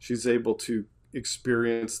she's able to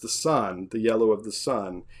experience the sun, the yellow of the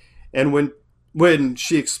sun. And when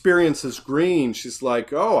she experiences green, she's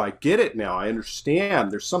like, oh, I get it now. I understand.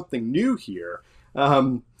 There's something new here,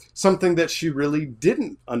 something that she really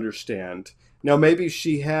didn't understand. Now, maybe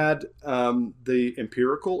she had the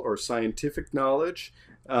empirical or scientific knowledge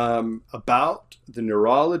about the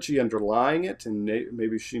neurology underlying it, and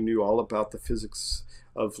maybe she knew all about the physics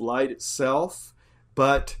of light itself,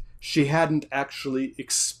 but she hadn't actually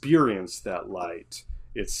experienced that light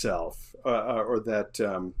itself,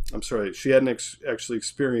 she hadn't actually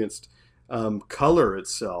experienced color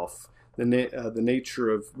itself, the nature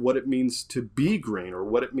of what it means to be green or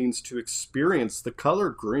what it means to experience the color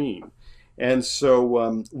green. And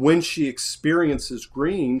so when she experiences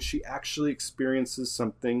green, she actually experiences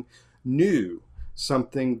something new,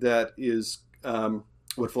 something that is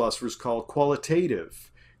what philosophers call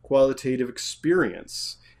qualitative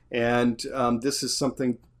experience. And this is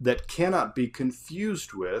something that cannot be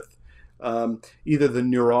confused with either the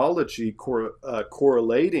neurology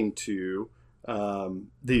correlating to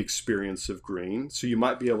the experience of green. So you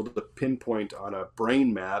might be able to pinpoint on a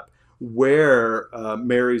brain map where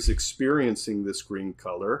Mary's experiencing this green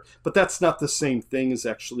color, but that's not the same thing as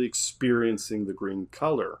actually experiencing the green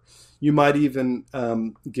color. You might even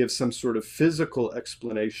give some sort of physical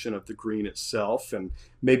explanation of the green itself, and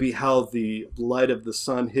maybe how the light of the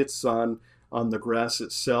sun hits on the grass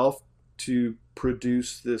itself to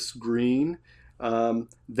produce this green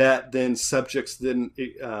that then subjects then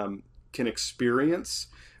can experience.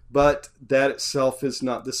 But that itself is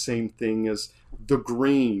not the same thing as the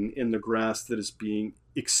green in the grass that is being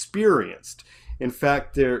experienced. In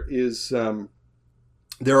fact, there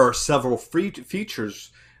are several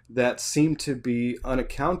features that seem to be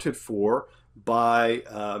unaccounted for by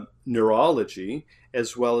neurology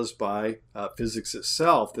as well as by physics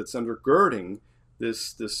itself that's undergirding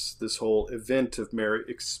this whole event of Mary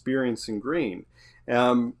experiencing green.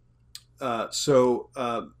 So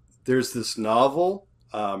there's this novel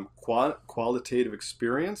qualitative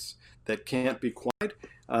experience that can't be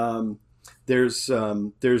quantified. There's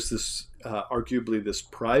this arguably this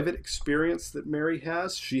private experience that Mary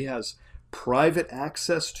has. She has private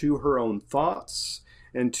access to her own thoughts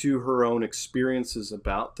and to her own experiences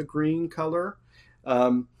about the green color,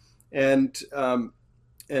 and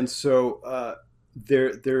so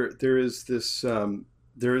there is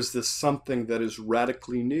this something that is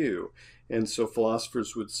radically new. And so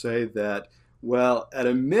philosophers would say that, well, at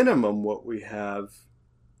a minimum, what we have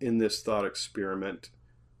in this thought experiment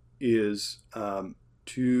is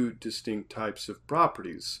two distinct types of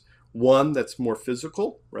properties. One that's more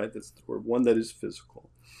physical, right? Or one that is physical,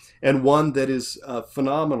 and one that is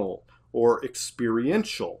phenomenal or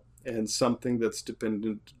experiential, and something that's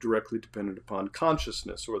directly dependent upon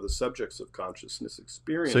consciousness or the subjects of consciousness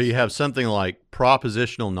experience. So you have something like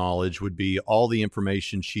propositional knowledge would be all the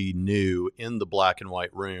information she knew in the black and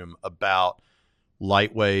white room about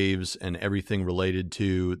light waves and everything related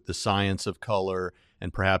to the science of color,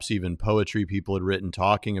 and perhaps even poetry people had written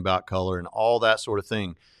talking about color and all that sort of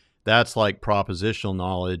thing. That's like propositional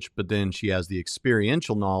knowledge, but then she has the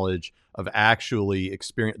experiential knowledge of actually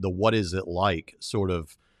experience the what is it like sort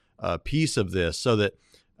of piece of this, so that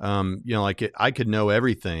I could know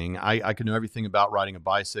everything. I could know everything about riding a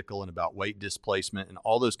bicycle and about weight displacement and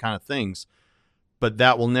all those kind of things, but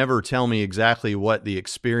that will never tell me exactly what the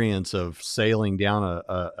experience of sailing down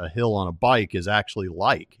a hill on a bike is actually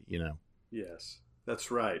like. Yes,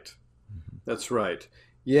 that's right. That's right.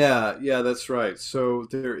 Yeah, that's right. So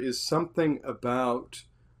there is something about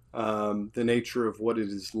the nature of what it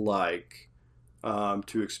is like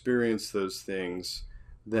to experience those things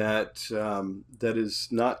that is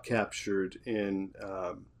not captured in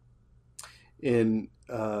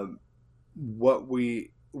what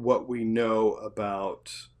we know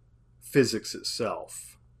about physics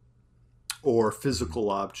itself or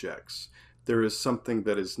physical objects. There is something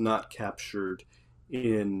that is not captured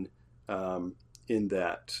in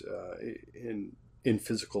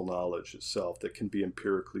physical knowledge itself that can be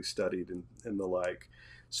empirically studied and the like.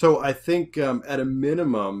 So I think at a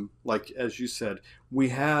minimum, like as you said, we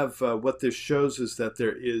have what this shows is that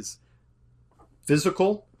there is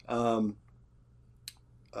physical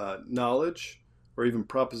knowledge or even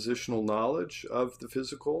propositional knowledge of the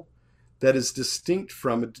physical that is distinct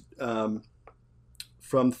from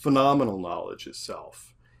phenomenal knowledge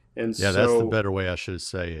itself. And yeah, that's the better way I should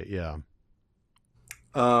say it. Yeah.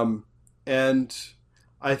 And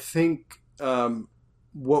I think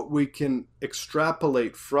what we can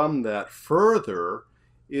extrapolate from that further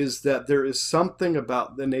is that there is something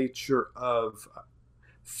about the nature of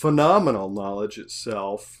phenomenal knowledge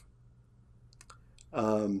itself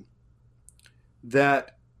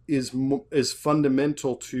that is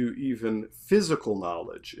fundamental to even physical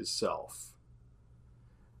knowledge itself.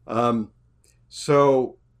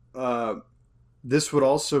 This would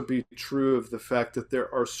also be true of the fact that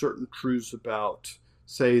there are certain truths about,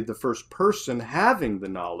 say, the first person having the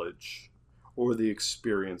knowledge or the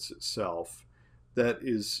experience itself that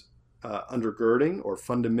is undergirding or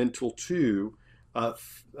fundamental to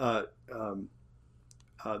the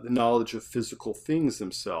knowledge of physical things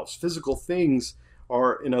themselves. Physical things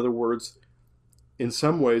are, in other words, in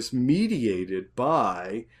some ways mediated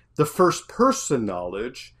by the first person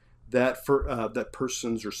knowledge that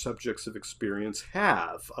persons or subjects of experience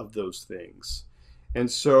have of those things. And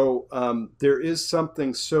so there is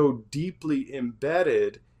something so deeply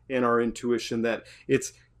embedded in our intuition that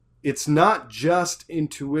it's not just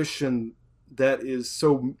intuition that is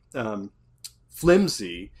so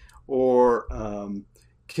flimsy or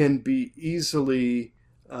can be easily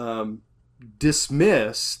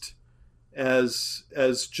dismissed as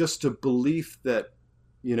just a belief that,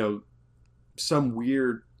 you know, some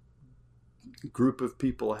weird group of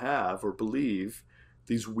people have or believe,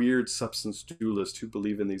 these weird substance dualists who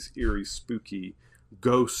believe in these eerie, spooky,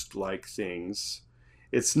 ghost-like things.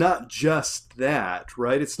 It's not just that,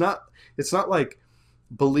 right? It's not like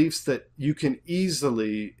beliefs that you can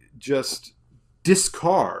easily just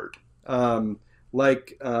discard, as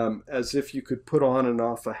if you could put on and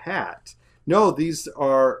off a hat. No, these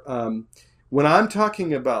are, when I'm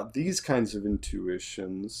talking about these kinds of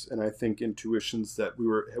intuitions, and I think intuitions that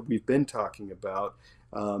we've been talking about,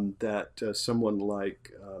 that someone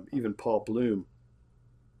like even Paul Bloom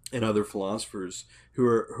and other philosophers who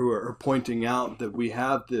are pointing out that we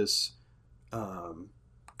have this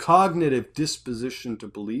cognitive disposition to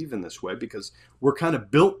believe in this way because we're kind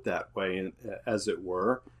of built that way, as it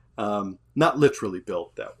were. Not literally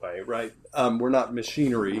built that way, right? We're not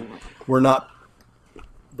machinery. We're not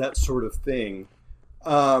that sort of thing.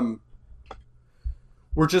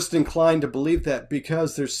 We're just inclined to believe that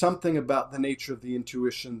because there's something about the nature of the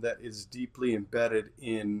intuition that is deeply embedded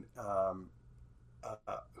in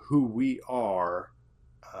who we are,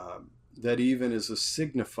 that even is a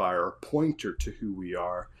signifier, a pointer to who we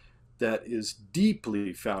are, that is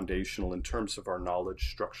deeply foundational in terms of our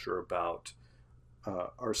knowledge structure about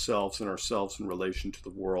ourselves in relation to the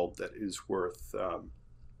world, that is worth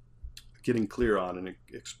getting clear on and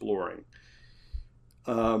exploring.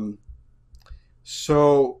 That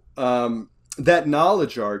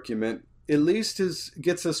knowledge argument at least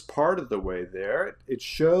gets us part of the way there. It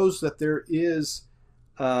shows that there is,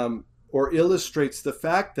 or illustrates the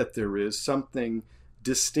fact that there is something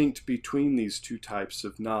distinct between these two types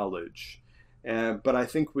of knowledge. But I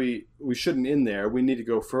think we shouldn't end there. We need to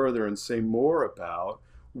go further and say more about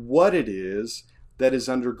what it is that is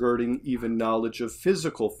undergirding even knowledge of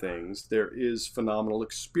physical things. There is phenomenal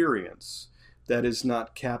experience that is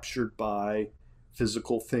not captured by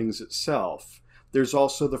physical things itself. There's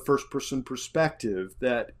also the first-person perspective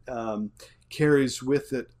that carries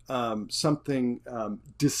with it something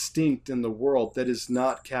distinct in the world that is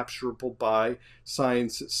not capturable by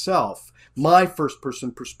science itself. My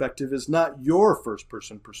first-person perspective is not your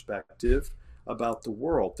first-person perspective about the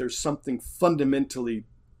world. There's something fundamentally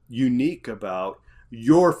unique about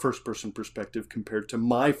your first-person perspective compared to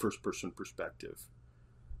my first-person perspective.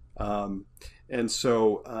 I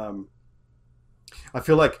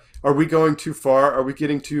feel like, are we going too far? Are we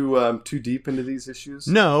getting too deep into these issues?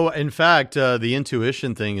 No, in fact, the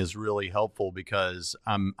intuition thing is really helpful because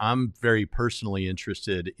I'm very personally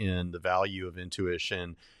interested in the value of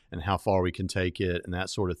intuition and how far we can take it and that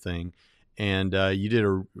sort of thing. And you did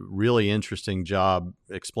a really interesting job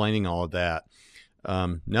explaining all of that.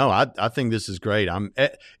 No, I think this is great.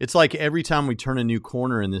 It's like every time we turn a new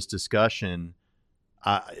corner in this discussion,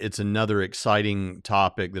 it's another exciting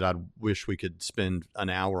topic that I wish we could spend an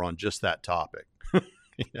hour on just that topic.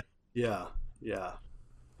 Yeah,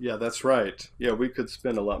 that's right. Yeah, we could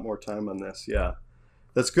spend a lot more time on this. Yeah,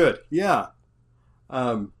 that's good. Yeah.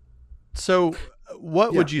 So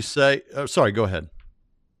what would you say? Oh, sorry, go ahead.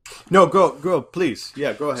 No, go, please.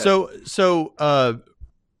 Yeah, go ahead.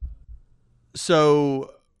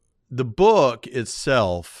 So the book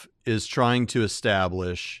itself is trying to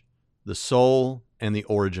establish the soul and the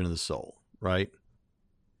origin of the soul, right?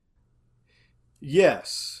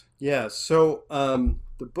 Yes. So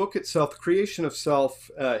the book itself, Creation of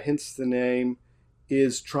Self, hence the name,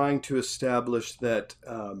 is trying to establish that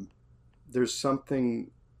there's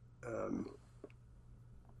something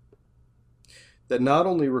that not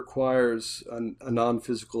only requires a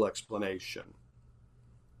non-physical explanation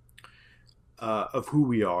of who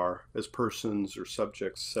we are as persons or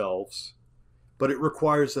subjects, selves, but it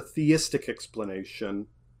requires a theistic explanation,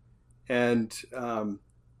 and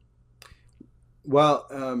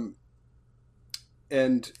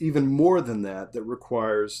and even more than that, that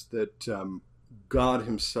requires that God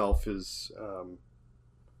Himself is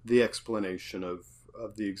the explanation of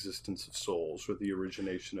the existence of souls, or the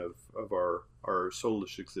origination of our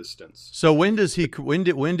soulish existence. So when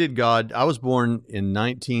did God? I was born in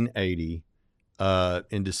 1980,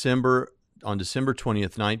 on December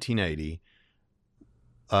 20th, 1980.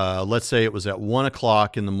 Let's say it was at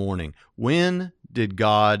 1:00 in the morning. When did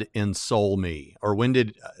God ensoul me? Or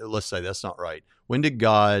let's say that's not right. When did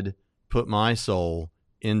God put my soul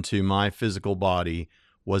into my physical body?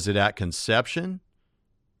 Was it at conception?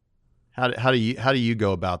 How do you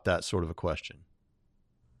go about that sort of a question?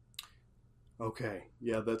 Okay.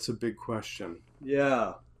 Yeah, that's a big question.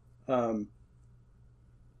 Yeah.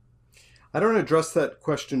 I don't address that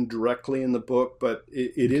question directly in the book, but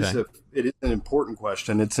Okay. it is an important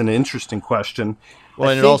question. It's an interesting question. I Well,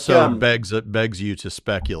 and it think also begs you to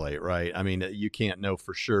speculate, right? I mean, you can't know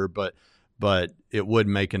for sure, but it would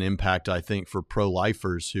make an impact, I think, for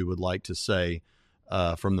pro-lifers who would like to say,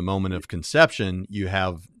 from the moment of conception, you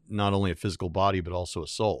have not only a physical body but also a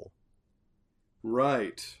soul.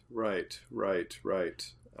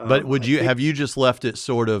 right. But would I you think have you just left it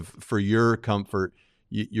sort of for your comfort?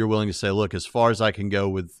 You're willing to say, look, as far as I can go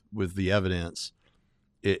with the evidence,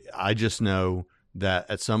 I just know that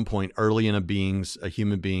at some point early in a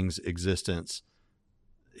human being's existence,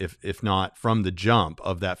 if not from the jump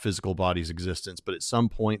of that physical body's existence, but at some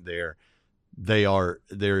point there is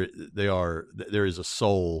a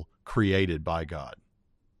soul created by God.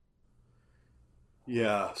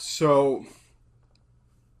 yeah. So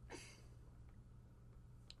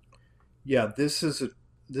yeah, this is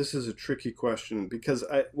a tricky question because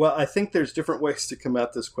I think there's different ways to come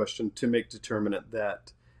at this question to make determinate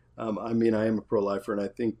that. I mean, I am a pro-lifer, and I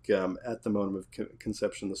think at the moment of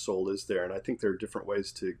conception, the soul is there, and I think there are different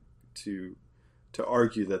ways to to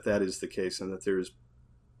argue that that is the case, and that there is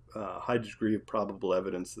a high degree of probable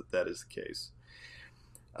evidence that that is the case.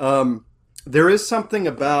 There is something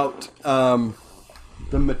about the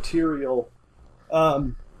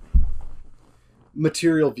um,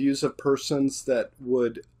 material views of persons that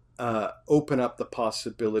would open up the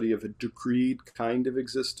possibility of a decreed kind of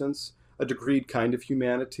existence, a decreed kind of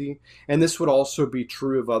humanity. And this would also be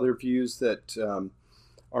true of other views that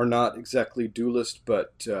are not exactly dualist,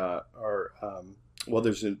 but are, well,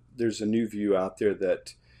 there's a new view out there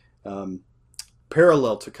that um,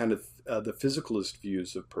 parallel to kind of the physicalist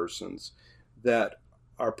views of persons, that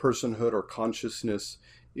our personhood or consciousness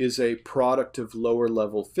is a product of lower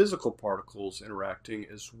level physical particles interacting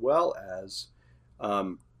as well as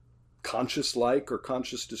um, conscious like or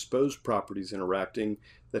conscious disposed properties interacting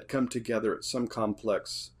that come together at some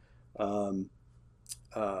complex, um,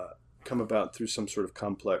 uh, come about through some sort of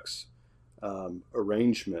complex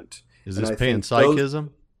arrangement. Is And this I think those, panpsychism?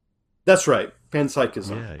 that's right,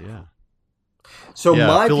 panpsychism. Yeah, yeah. So Yeah,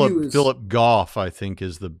 my view is, Philip Goff, I think,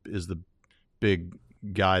 is the big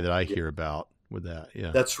guy that I yeah, hear about with that.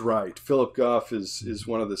 Yeah. that's right. Philip Goff is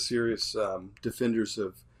one of the serious defenders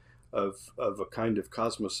of a kind of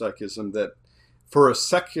cosmopsychism that, for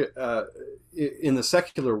in the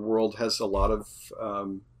secular world, has a lot of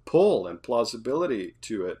pull and plausibility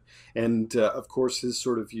to it, and of course his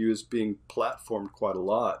sort of view is being platformed quite a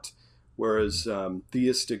lot, whereas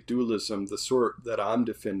theistic dualism, the sort that I'm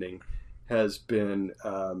defending, has been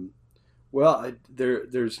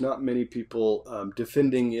there's not many people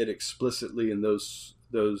defending it explicitly in those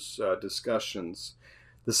discussions.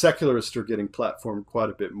 The secularists are getting platformed quite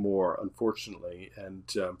a bit more, unfortunately, and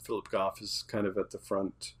Philip Goff is kind of at the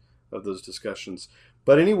front of those discussions.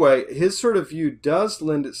 But anyway, his sort of view does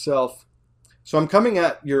lend itself. So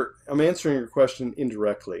I'm answering your question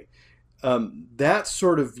indirectly. That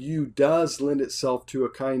sort of view does lend itself to a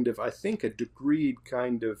kind of, I think, a degreed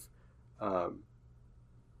kind of um,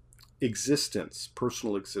 existence,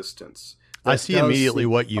 personal existence. I That see does immediately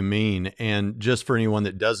seem, what you mean. And just for anyone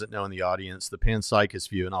that doesn't know in the audience, the panpsychist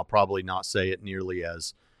view, and I'll probably not say it nearly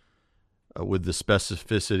as with the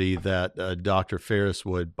specificity that Dr. Farris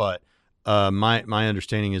would, but my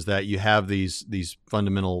understanding is that you have these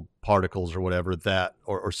fundamental particles or whatever that,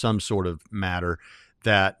 or some sort of matter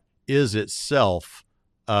that is itself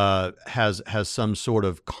has some sort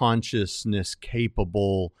of consciousness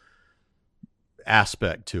capable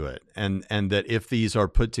aspect to it, and that if these are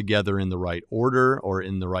put together in the right order or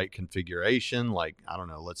in the right configuration, like, I don't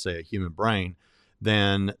know, let's say a human brain,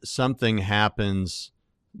 then something happens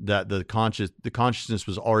that the consciousness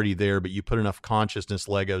was already there, but you put enough consciousness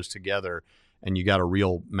Legos together and you got a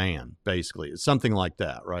real man. Basically, it's something like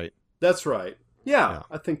that, right? that's right. Yeah, Yeah.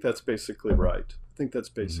 I think that's basically right. I think that's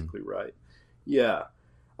Mm-hmm. basically right. Yeah,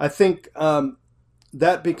 I think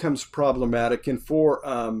that becomes problematic, and for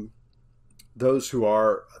those who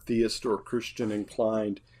are theist or Christian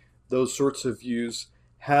inclined, those sorts of views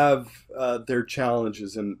have their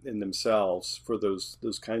challenges in themselves for those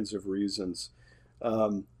kinds of reasons.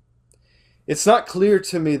 Um, it's not clear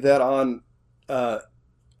to me that uh,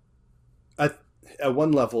 at, at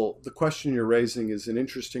one level, the question you're raising is an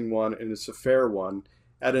interesting one and it's a fair one.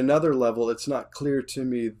 At another level, it's not clear to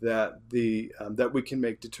me that that we can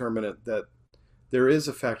make determinate that there is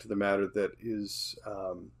a fact of the matter that is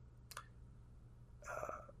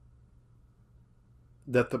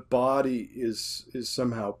that the body is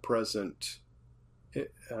somehow present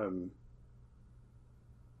um,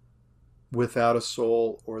 without a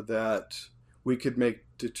soul, or that we could make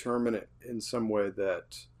determinate in some way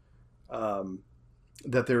that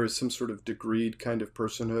that there is some sort of degreed kind of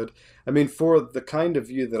personhood. I mean, for the kind of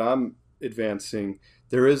view that I'm advancing,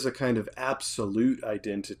 there is a kind of absolute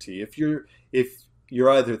identity. If you're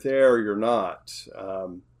either there or you're not.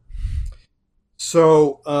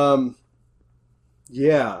 So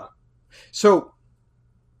yeah. So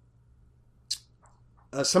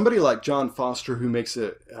somebody like John Foster, who makes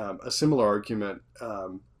a similar argument,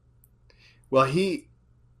 well, he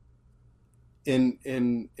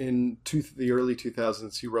the early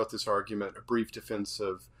 2000s, he wrote this argument, A Brief Defense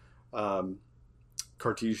of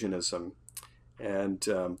Cartesianism. And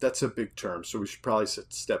that's a big term, so we should probably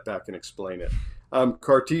step back and explain it.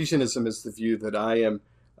 Cartesianism is the view that I am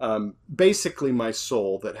basically my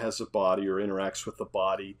soul that has a body or interacts with the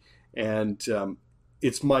body. And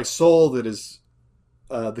it's my soul that is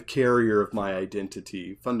the carrier of my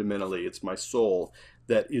identity. Fundamentally, it's my soul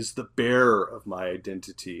that is the bearer of my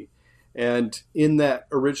identity. And in that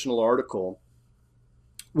original article,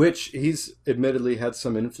 which he's admittedly had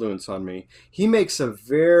some influence on me, he makes a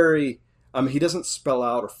very, he doesn't spell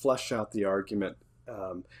out or flesh out the argument,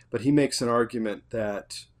 but he makes an argument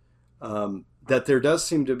that that there does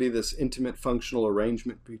seem to be this intimate functional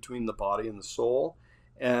arrangement between the body and the soul,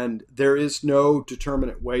 and there is no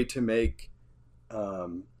determinate way to make,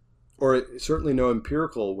 or certainly no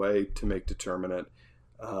empirical way to make determinate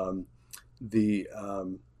the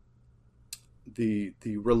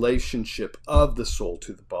relationship of the soul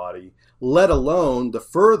to the body, let alone the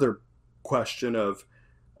further question of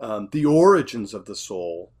the origins of the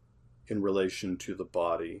soul in relation to the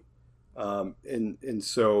body. And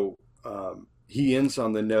so he ends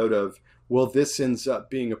on the note of, well, this ends up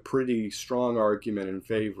being a pretty strong argument in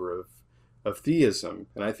favor of theism.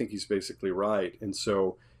 And I think he's basically right. And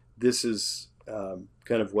so this is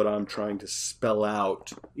kind of what I'm trying to spell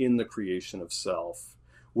out in The Creation of Self,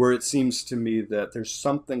 where it seems to me that there's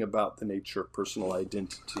something about the nature of personal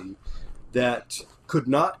identity that could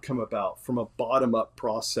not come about from a bottom-up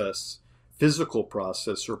process, physical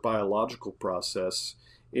process or biological process,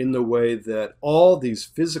 in the way that all these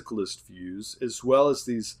physicalist views, as well as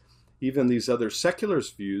even these other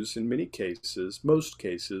secularist views, in many cases, most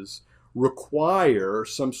cases, require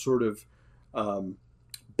some sort of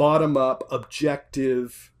bottom-up,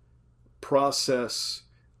 objective process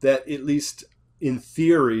that, at least in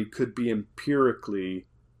theory, could be empirically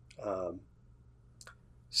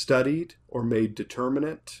studied or made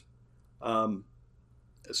determinate,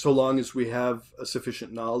 so long as we have a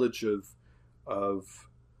sufficient knowledge of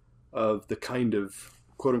the kind of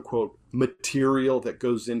quote unquote material that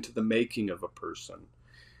goes into the making of a person.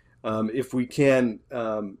 If we can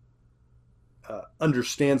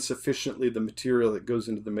understand sufficiently the material that goes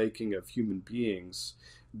into the making of human beings,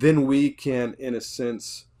 then we can, in a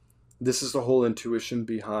sense, this is the whole intuition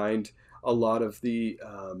behind a lot of the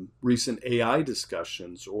recent AI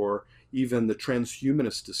discussions, or even the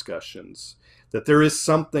transhumanist discussions, that there is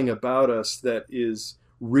something about us that is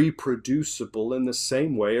reproducible in the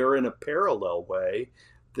same way or in a parallel way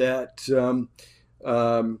that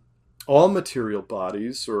all material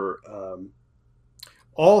bodies or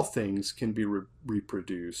all things can be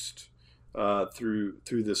reproduced through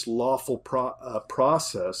this lawful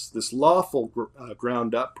process, this lawful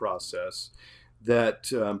ground up process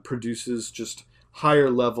that produces just higher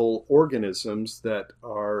level organisms that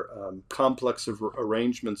are complex of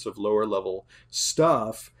arrangements of lower level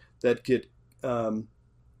stuff that get come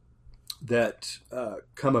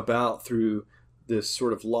about through this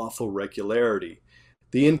sort of lawful regularity.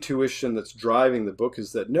 The intuition that's driving the book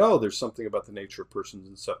is that no, there's something about the nature of persons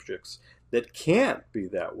and subjects that can't be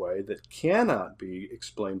that way, that cannot be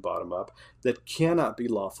explained bottom up, that cannot be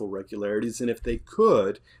lawful regularities. And if they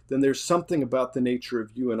could, then there's something about the nature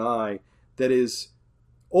of you and I that is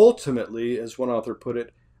ultimately, as one author put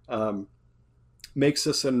it, makes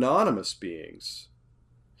us anonymous beings,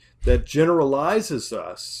 that generalizes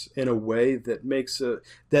us in a way that makes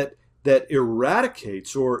that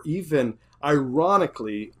eradicates or even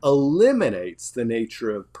ironically eliminates the nature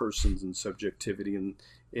of persons and subjectivity in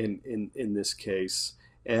this case.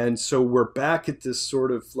 And so we're back at this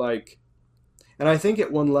sort of like, and I think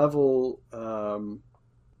at one level,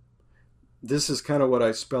 this is kind of what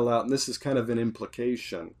I spell out, and this is kind of an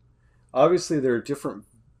implication. Obviously, there are different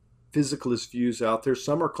physicalist views out there.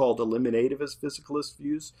 Some are called eliminativist physicalist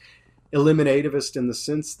views. Eliminativist in the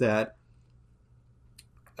sense that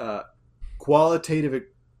qualitative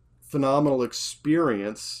phenomenal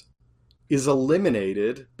experience is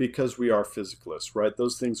eliminated because we are physicalists, right?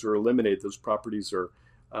 Those things are eliminated. Those properties are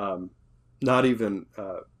not even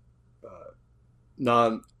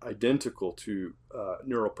non-identical to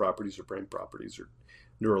neural properties or brain properties or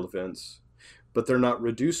neural events. but they're not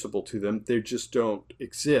reducible to them. They just don't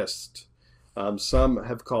exist. Some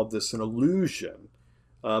have called this an illusion.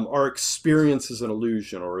 Our experience is an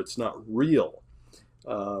illusion, or it's not real.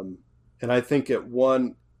 And I think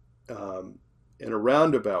in a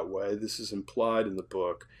roundabout way, this is implied in the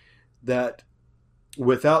book, that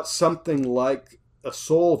without something like a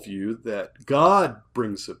soul view that God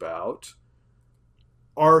brings about,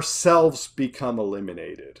 ourselves become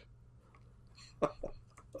eliminated.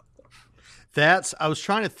 I was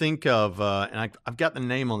trying to think of, and I've got the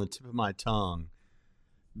name on the tip of my tongue.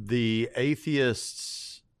 The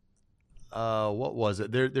atheists, what was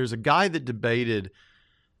it? There's a guy that debated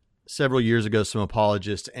several years ago, some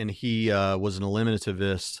apologists, and he was an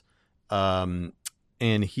eliminativist,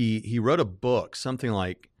 and he wrote a book, something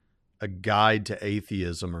like A Guide to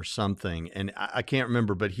Atheism or something, and I can't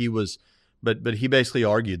remember, but he basically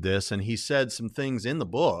argued this, and he said some things in the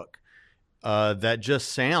book that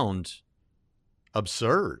just sound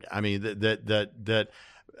absurd. I mean,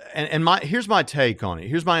 here's my take on it.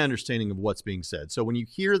 Here's my understanding of what's being said. So when you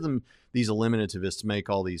hear these eliminativists make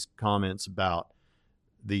all these comments about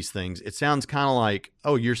these things, it sounds kind of like,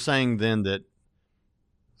 oh, you're saying then that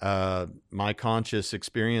my conscious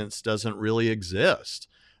experience doesn't really exist,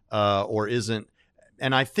 or isn't.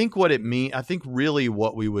 And I think I think really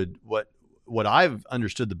what I've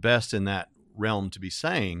understood the best in that realm to be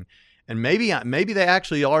saying, and maybe they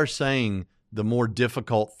actually are saying the more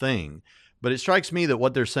difficult thing, but it strikes me that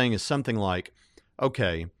what they're saying is something like,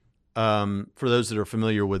 okay, for those that are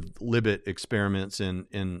familiar with Libet experiments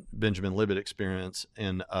in Benjamin Libet experiments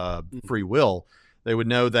in free will, they would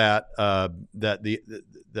know that that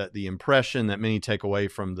the impression that many take away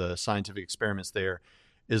from the scientific experiments there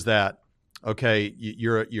is that, okay,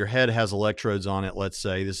 your head has electrodes on it. Let's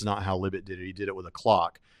say this is not how Libet did it; he did it with a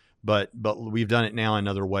clock, but we've done it now in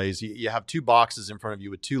other ways. You have two boxes in front of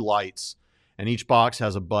you with two lights, and each box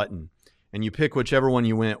has a button, and you pick whichever one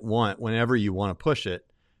you want whenever you want to push it.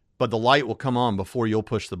 But the light will come on before you'll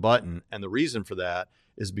push the button. And the reason for that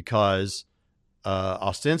is because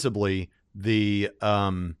ostensibly the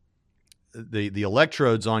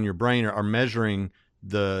electrodes on your brain are measuring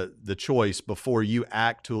the choice before you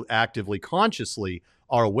actively, consciously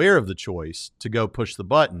are aware of the choice to go push the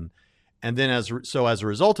button. And then as a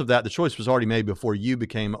result of that, the choice was already made before you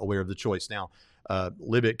became aware of the choice. Now,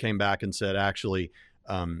 Libet came back and said, actually,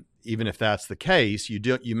 even if that's the case,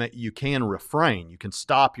 you can refrain. You can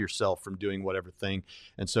stop yourself from doing whatever thing.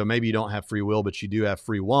 And so maybe you don't have free will, but you do have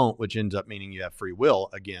free won't, which ends up meaning you have free will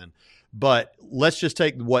again. But let's just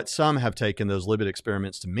take what some have taken those Libet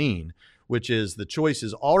experiments to mean, which is the choice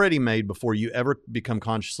is already made before you ever become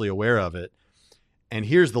consciously aware of it. And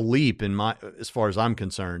here's the leap as far as I'm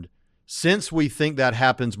concerned. Since we think that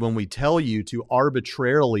happens when we tell you to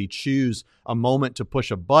arbitrarily choose a moment to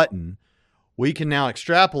push a button, we can now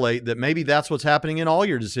extrapolate that maybe that's what's happening in all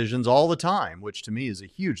your decisions all the time, which to me is a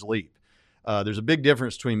huge leap. There's a big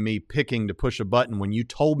difference between me picking to push a button when you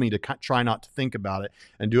told me to try not to think about it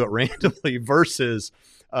and do it randomly versus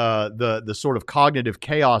the sort of cognitive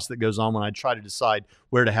chaos that goes on when I try to decide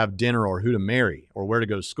where to have dinner or who to marry or where to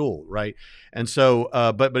go to school, right? And so,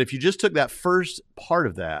 but if you just took that first part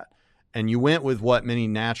of that and you went with what many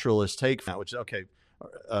naturalists take from that, which is, okay,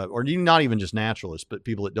 or not even just naturalists, but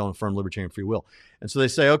people that don't affirm libertarian free will. And so they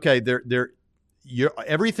say, okay,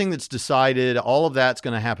 everything that's decided, all of that's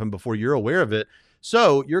going to happen before you're aware of it.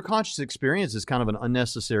 So your conscious experience is kind of an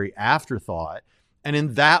unnecessary afterthought. And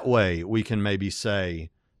in that way, we can maybe say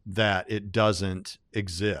that it doesn't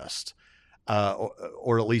exist,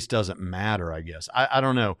 or at least doesn't matter, I guess. I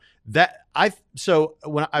don't know. So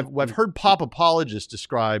when I've heard pop apologists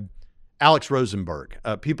describe Alex Rosenberg,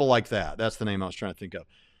 people like that. That's the name I was trying to think of.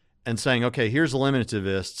 And saying, okay, here's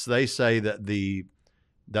eliminativists. They say that the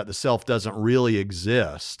self doesn't really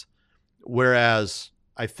exist. Whereas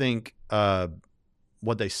I think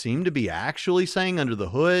what they seem to be actually saying under the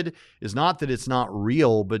hood is not that it's not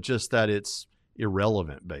real, but just that it's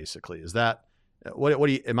irrelevant, basically. Is that what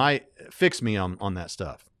do you fix me on that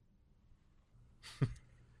stuff?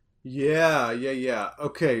 Yeah.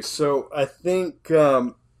 Okay, so I think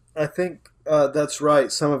that's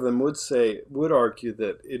right. Some of them would argue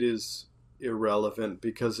that it is irrelevant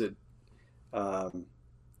because it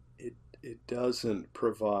doesn't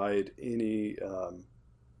provide any.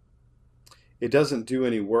 It doesn't do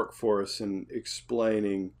any work for us in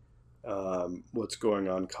explaining what's going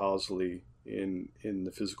on causally in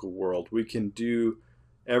the physical world. We can do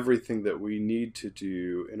everything that we need to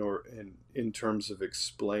do in terms of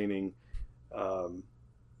explaining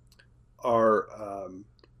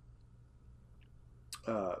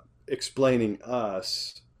explaining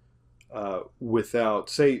us without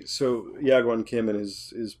so Jaegwon Kim in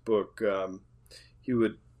his book,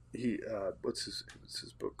 what's his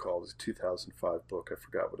book called? His 2005 book. I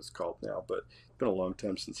forgot what it's called now, but it's been a long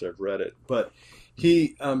time since I've read it. But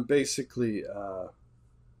he basically,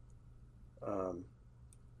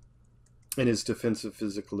 in his defense of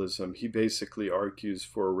physicalism, he basically argues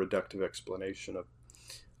for a reductive explanation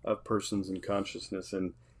of persons and consciousness,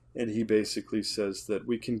 and he basically says that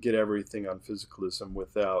we can get everything on physicalism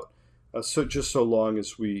without so long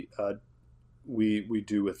as we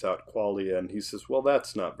do without qualia. And he says, well,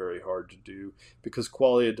 that's not very hard to do, because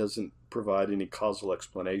qualia doesn't provide any causal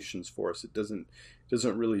explanations for us. It doesn't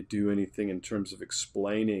really do anything in terms of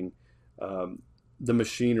explaining the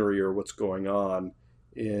machinery or what's going on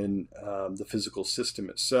in the physical system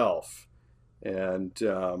itself, and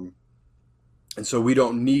so we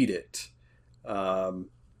don't need it.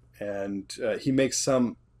 He makes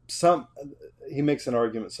he makes an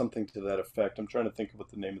argument, something to that effect. I'm trying to think of what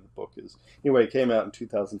the name of the book is. Anyway, it came out in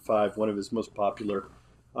 2005, one of his most popular,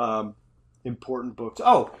 important books.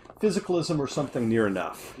 Oh, Physicalism or Something Near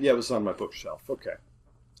Enough. Yeah, it was on my bookshelf. Okay.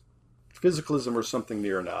 Physicalism or Something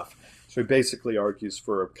Near Enough. So he basically argues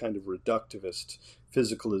for a kind of reductivist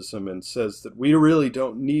physicalism and says that we really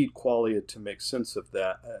don't need qualia to make sense of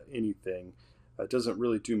that anything. It doesn't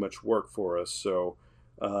really do much work for us. So,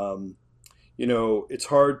 it's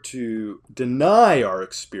hard to deny our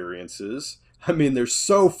experiences. I mean, they're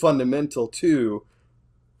so fundamental to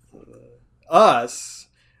us.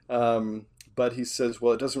 But he says,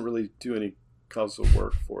 well, it doesn't really do any causal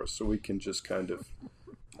work for us, so we can just kind of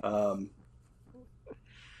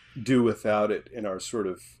do without it in our sort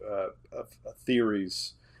of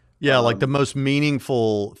theories. Yeah, like the most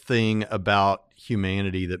meaningful thing about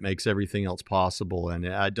humanity that makes everything else possible.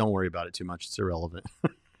 And don't worry about it too much. It's irrelevant.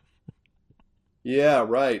 Yeah,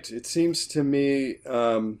 right. It seems to me,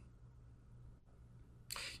 Daniel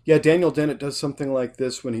Dennett does something like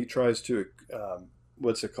this when he tries to,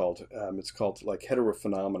 what's it called? It's called like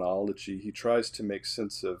heterophenomenology. He tries to make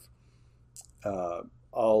sense of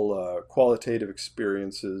all qualitative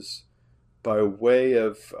experiences by way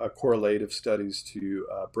of correlative studies to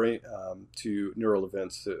to neural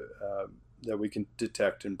events that we can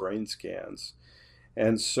detect in brain scans.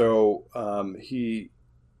 And so he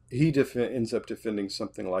ends up defending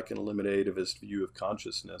something like an eliminativist view of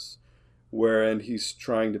consciousness, wherein he's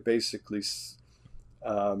trying to basically,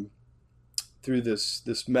 through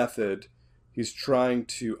this method, he's trying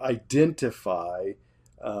to identify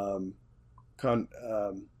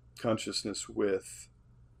consciousness with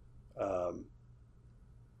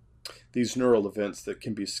these neural events that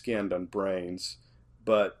can be scanned on brains,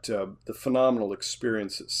 but the phenomenal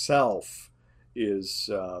experience itself is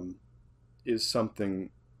something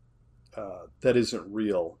that isn't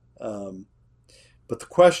real. But the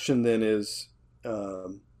question then is,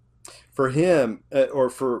 for him, or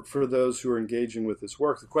for those who are engaging with his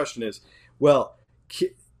work, the question is, well,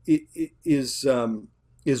 is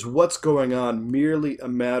what's going on merely a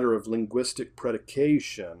matter of linguistic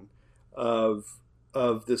predication of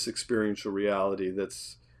this experiential reality that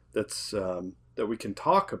we can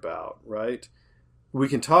talk about, right? We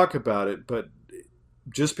can talk about it, but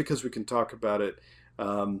just because we can talk about it,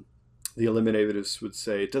 the eliminativists would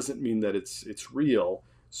say it doesn't mean that it's real.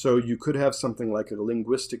 So you could have something like a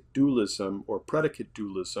linguistic dualism or predicate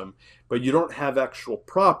dualism, but you don't have actual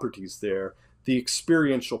properties there. The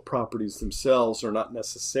experiential properties themselves are not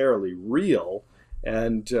necessarily real,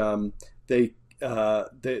 and they're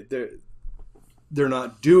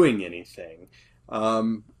not doing anything,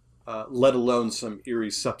 let alone some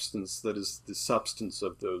eerie substance that is the substance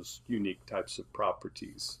of those unique types of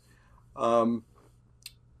properties. But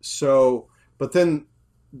then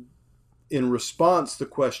in response, the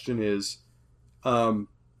question is,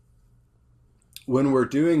 when we're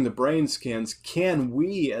doing the brain scans, can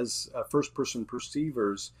we, as first-person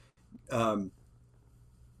perceivers,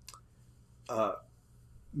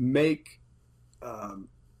 make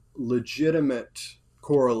legitimate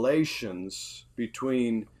correlations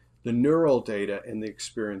between the neural data and the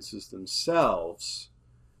experiences themselves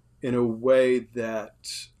in a way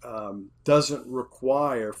that doesn't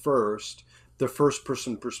require first the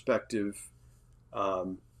first-person perspective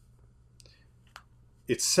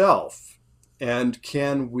itself? And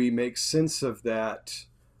can we make sense of that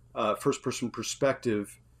first-person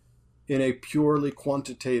perspective in a purely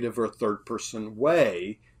quantitative or third-person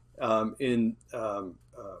way when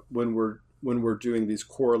we're doing these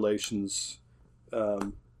correlations,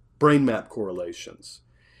 brain map correlations?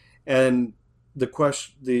 And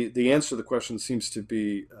the answer to the question seems to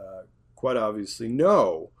be quite obviously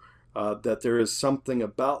no. that there is something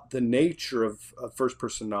about the nature of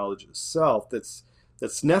first-person knowledge itself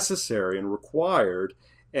that's necessary and required,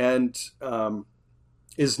 and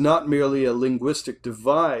is not merely a linguistic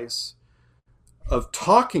device of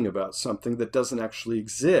talking about something that doesn't actually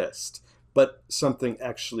exist, but something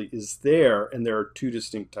actually is there, and there are two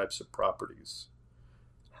distinct types of properties.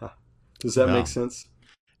 Huh. Does that make Yeah, sense?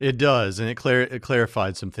 it does. And it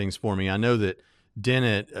clarified some things for me. I know that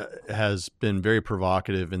Dennett has been very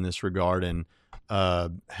provocative in this regard, and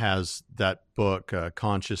has that book,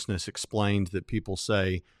 Consciousness Explained, that people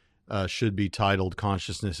say should be titled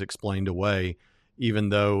Consciousness Explained Away, even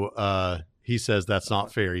though he says that's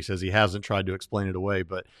not fair. He says he hasn't tried to explain it away.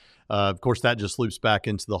 But of course, that just loops back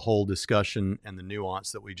into the whole discussion and the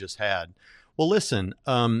nuance that we just had. Well, listen,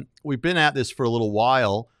 we've been at this for a little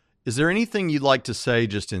while. Is there anything you'd like to say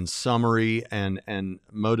just in summary, and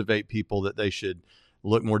motivate people that they should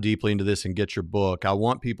look more deeply into this and get your book? I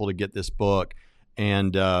want people to get this book,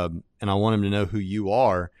 and I want them to know who you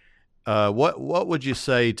are. What would you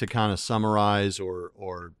say to kind of summarize,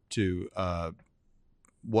 or to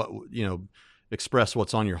what, express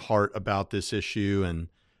what's on your heart about this issue, and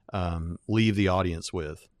leave the audience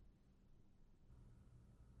with?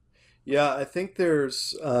 Yeah, I think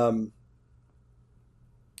there's a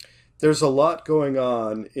lot going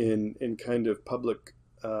on in kind of public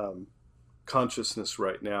consciousness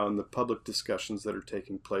right now, and the public discussions that are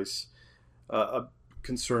taking place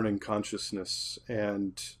concerning consciousness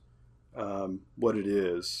and what it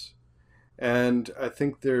is. And I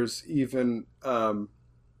think there's even,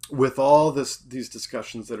 with all these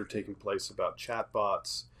discussions that are taking place about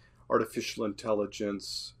chatbots, artificial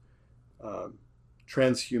intelligence,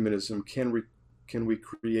 transhumanism, can we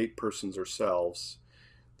create persons ourselves?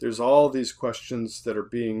 There's all these questions that are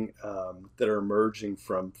being that are emerging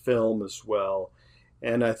from film as well,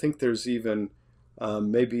 and I think there's even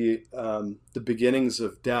maybe the beginnings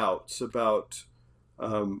of doubts about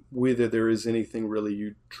whether there is anything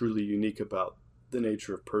really truly unique about the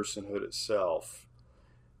nature of personhood itself.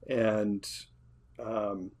 And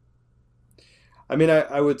I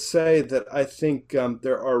would say that I think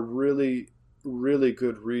there are really, really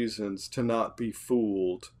good reasons to not be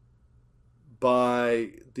fooled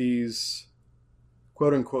by these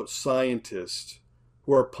quote unquote scientists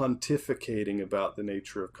who are pontificating about the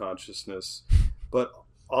nature of consciousness, but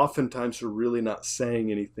oftentimes are really not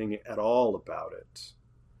saying anything at all about it.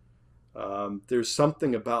 There's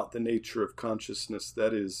something about the nature of consciousness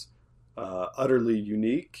that is utterly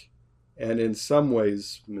unique and in some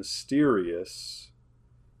ways mysterious,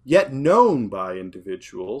 yet known by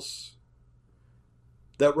individuals,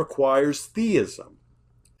 that requires theism.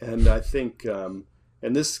 And I think, and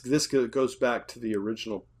this goes back to the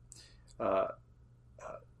original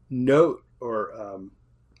note, or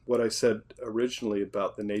what I said originally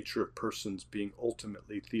about the nature of persons being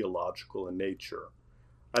ultimately theological in nature.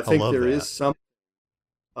 I I think love there is that. something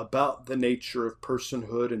about the nature of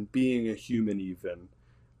personhood and being a human, even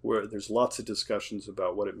where there's lots of discussions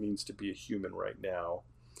about what it means to be a human right now.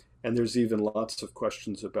 And there's even lots of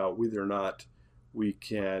questions about whether or not we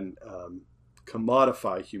can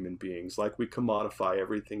commodify human beings like we commodify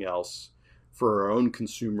everything else for our own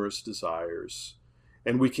consumerist desires.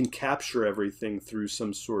 And we can capture everything through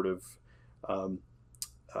some sort of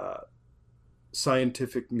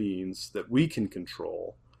scientific means that we can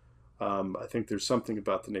control. I think there's something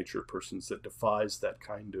about the nature of persons that defies that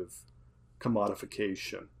kind of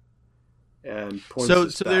commodification and points So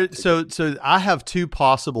us so back there to. so I have two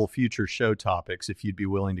possible future show topics, if you'd be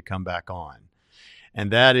willing to come back on. And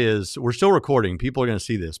that is, we're still recording. People are going to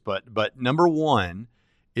see this, but number one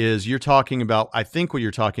is, you're talking about, I think what you're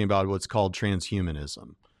talking about, what's called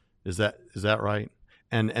transhumanism. Is that right?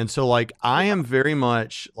 And so, like, I am very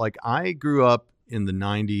much like, I grew up in the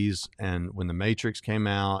 90s, and when the Matrix came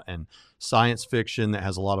out, and science fiction that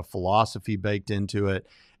has a lot of philosophy baked into it.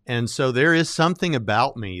 And so there is something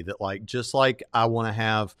about me that, like, just like I want to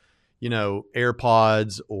have,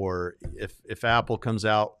 AirPods, or if Apple comes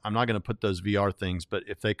out, I'm not going to put those VR things, but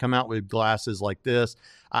if they come out with glasses like this,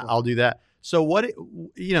 I'll do that. So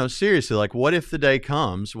seriously, like, what if the day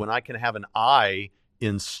comes when I can have an eye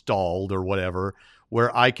installed or whatever,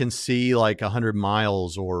 where I can see like 100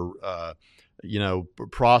 miles, or,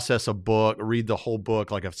 process a book, read the whole book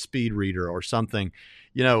like a speed reader or something,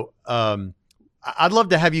 I'd love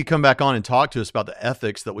to have you come back on and talk to us about the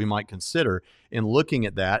ethics that we might consider in looking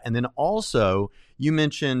at that. And then also, you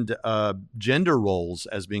mentioned gender roles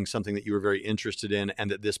as being something that you were very interested in, and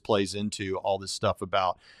that this plays into all this stuff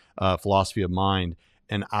about philosophy of mind.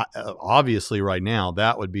 And obviously right now,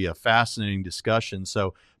 that would be a fascinating discussion.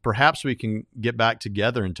 So perhaps we can get back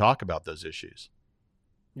together and talk about those issues.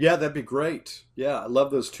 Yeah, that'd be great. Yeah, I love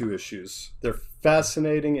those two issues. They're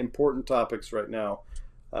fascinating, important topics right now,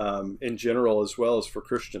 in general, as well as for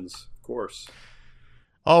Christians, of course.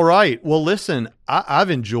 All right. Well, listen,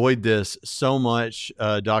 I've enjoyed this so much,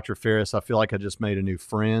 Dr. Farris. I feel like I just made a new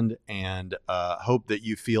friend, and hope that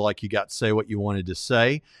you feel like you got to say what you wanted to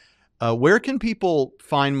say. Where can people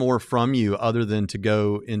find more from you other than to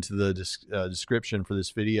go into the description for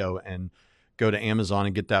this video and go to Amazon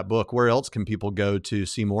and get that book? Where else can people go to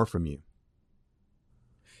see more from you?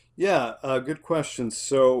 Yeah, good question.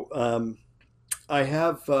 So I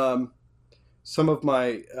have some of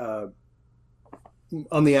my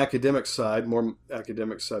on the academic side, more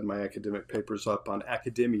academic side, my academic papers up on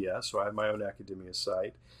academia. So I have my own academia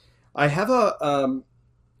site. I have a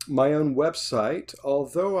my own website,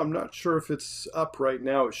 although I'm not sure if it's up right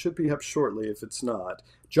now. It should be up shortly if it's not.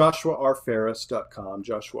 JoshuaRFarris.com,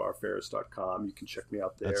 JoshuaRFarris.com. You can check me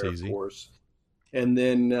out there, That's easy. of course. And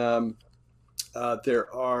then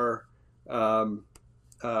there are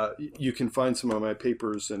you can find some of my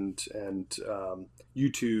papers and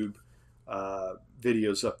YouTube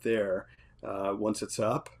videos up there once it's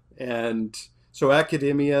up. And so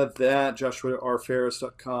academia, that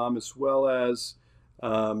JoshuaRFarris.com, as well as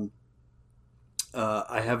I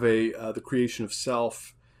have the Creation of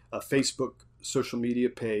Self Facebook social media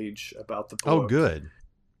page about the book. Oh, good.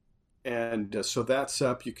 And so that's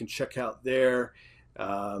up. You can check out there.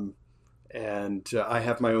 And I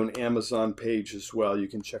have my own Amazon page as well. You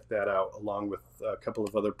can check that out along with a couple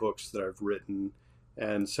of other books that I've written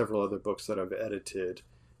and several other books that I've edited.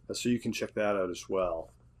 So you can check that out as well.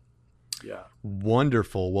 Yeah.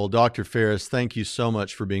 Wonderful. Well, Dr. Farris, thank you so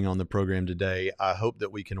much for being on the program today. I hope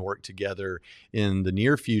that we can work together in the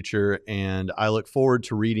near future, and I look forward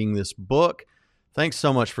to reading this book. Thanks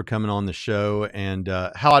so much for coming on the show. And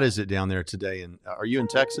how hot is it down there today? And are you in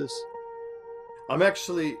Texas? I'm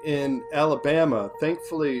actually in Alabama.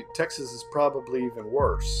 Thankfully, Texas is probably even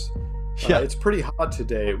worse. Yeah. It's pretty hot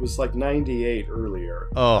today. It was like 98 earlier.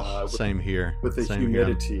 Same here. With the Same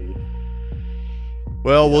humidity. Here.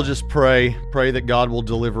 Well, we'll just pray that God will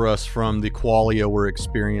deliver us from the qualia we're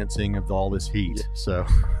experiencing of all this heat. Yeah. So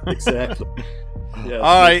Exactly. Yeah,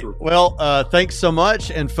 all right. Well, thanks so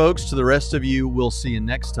much. And folks, to the rest of you, we'll see you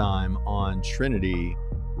next time on Trinity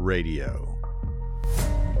Radio.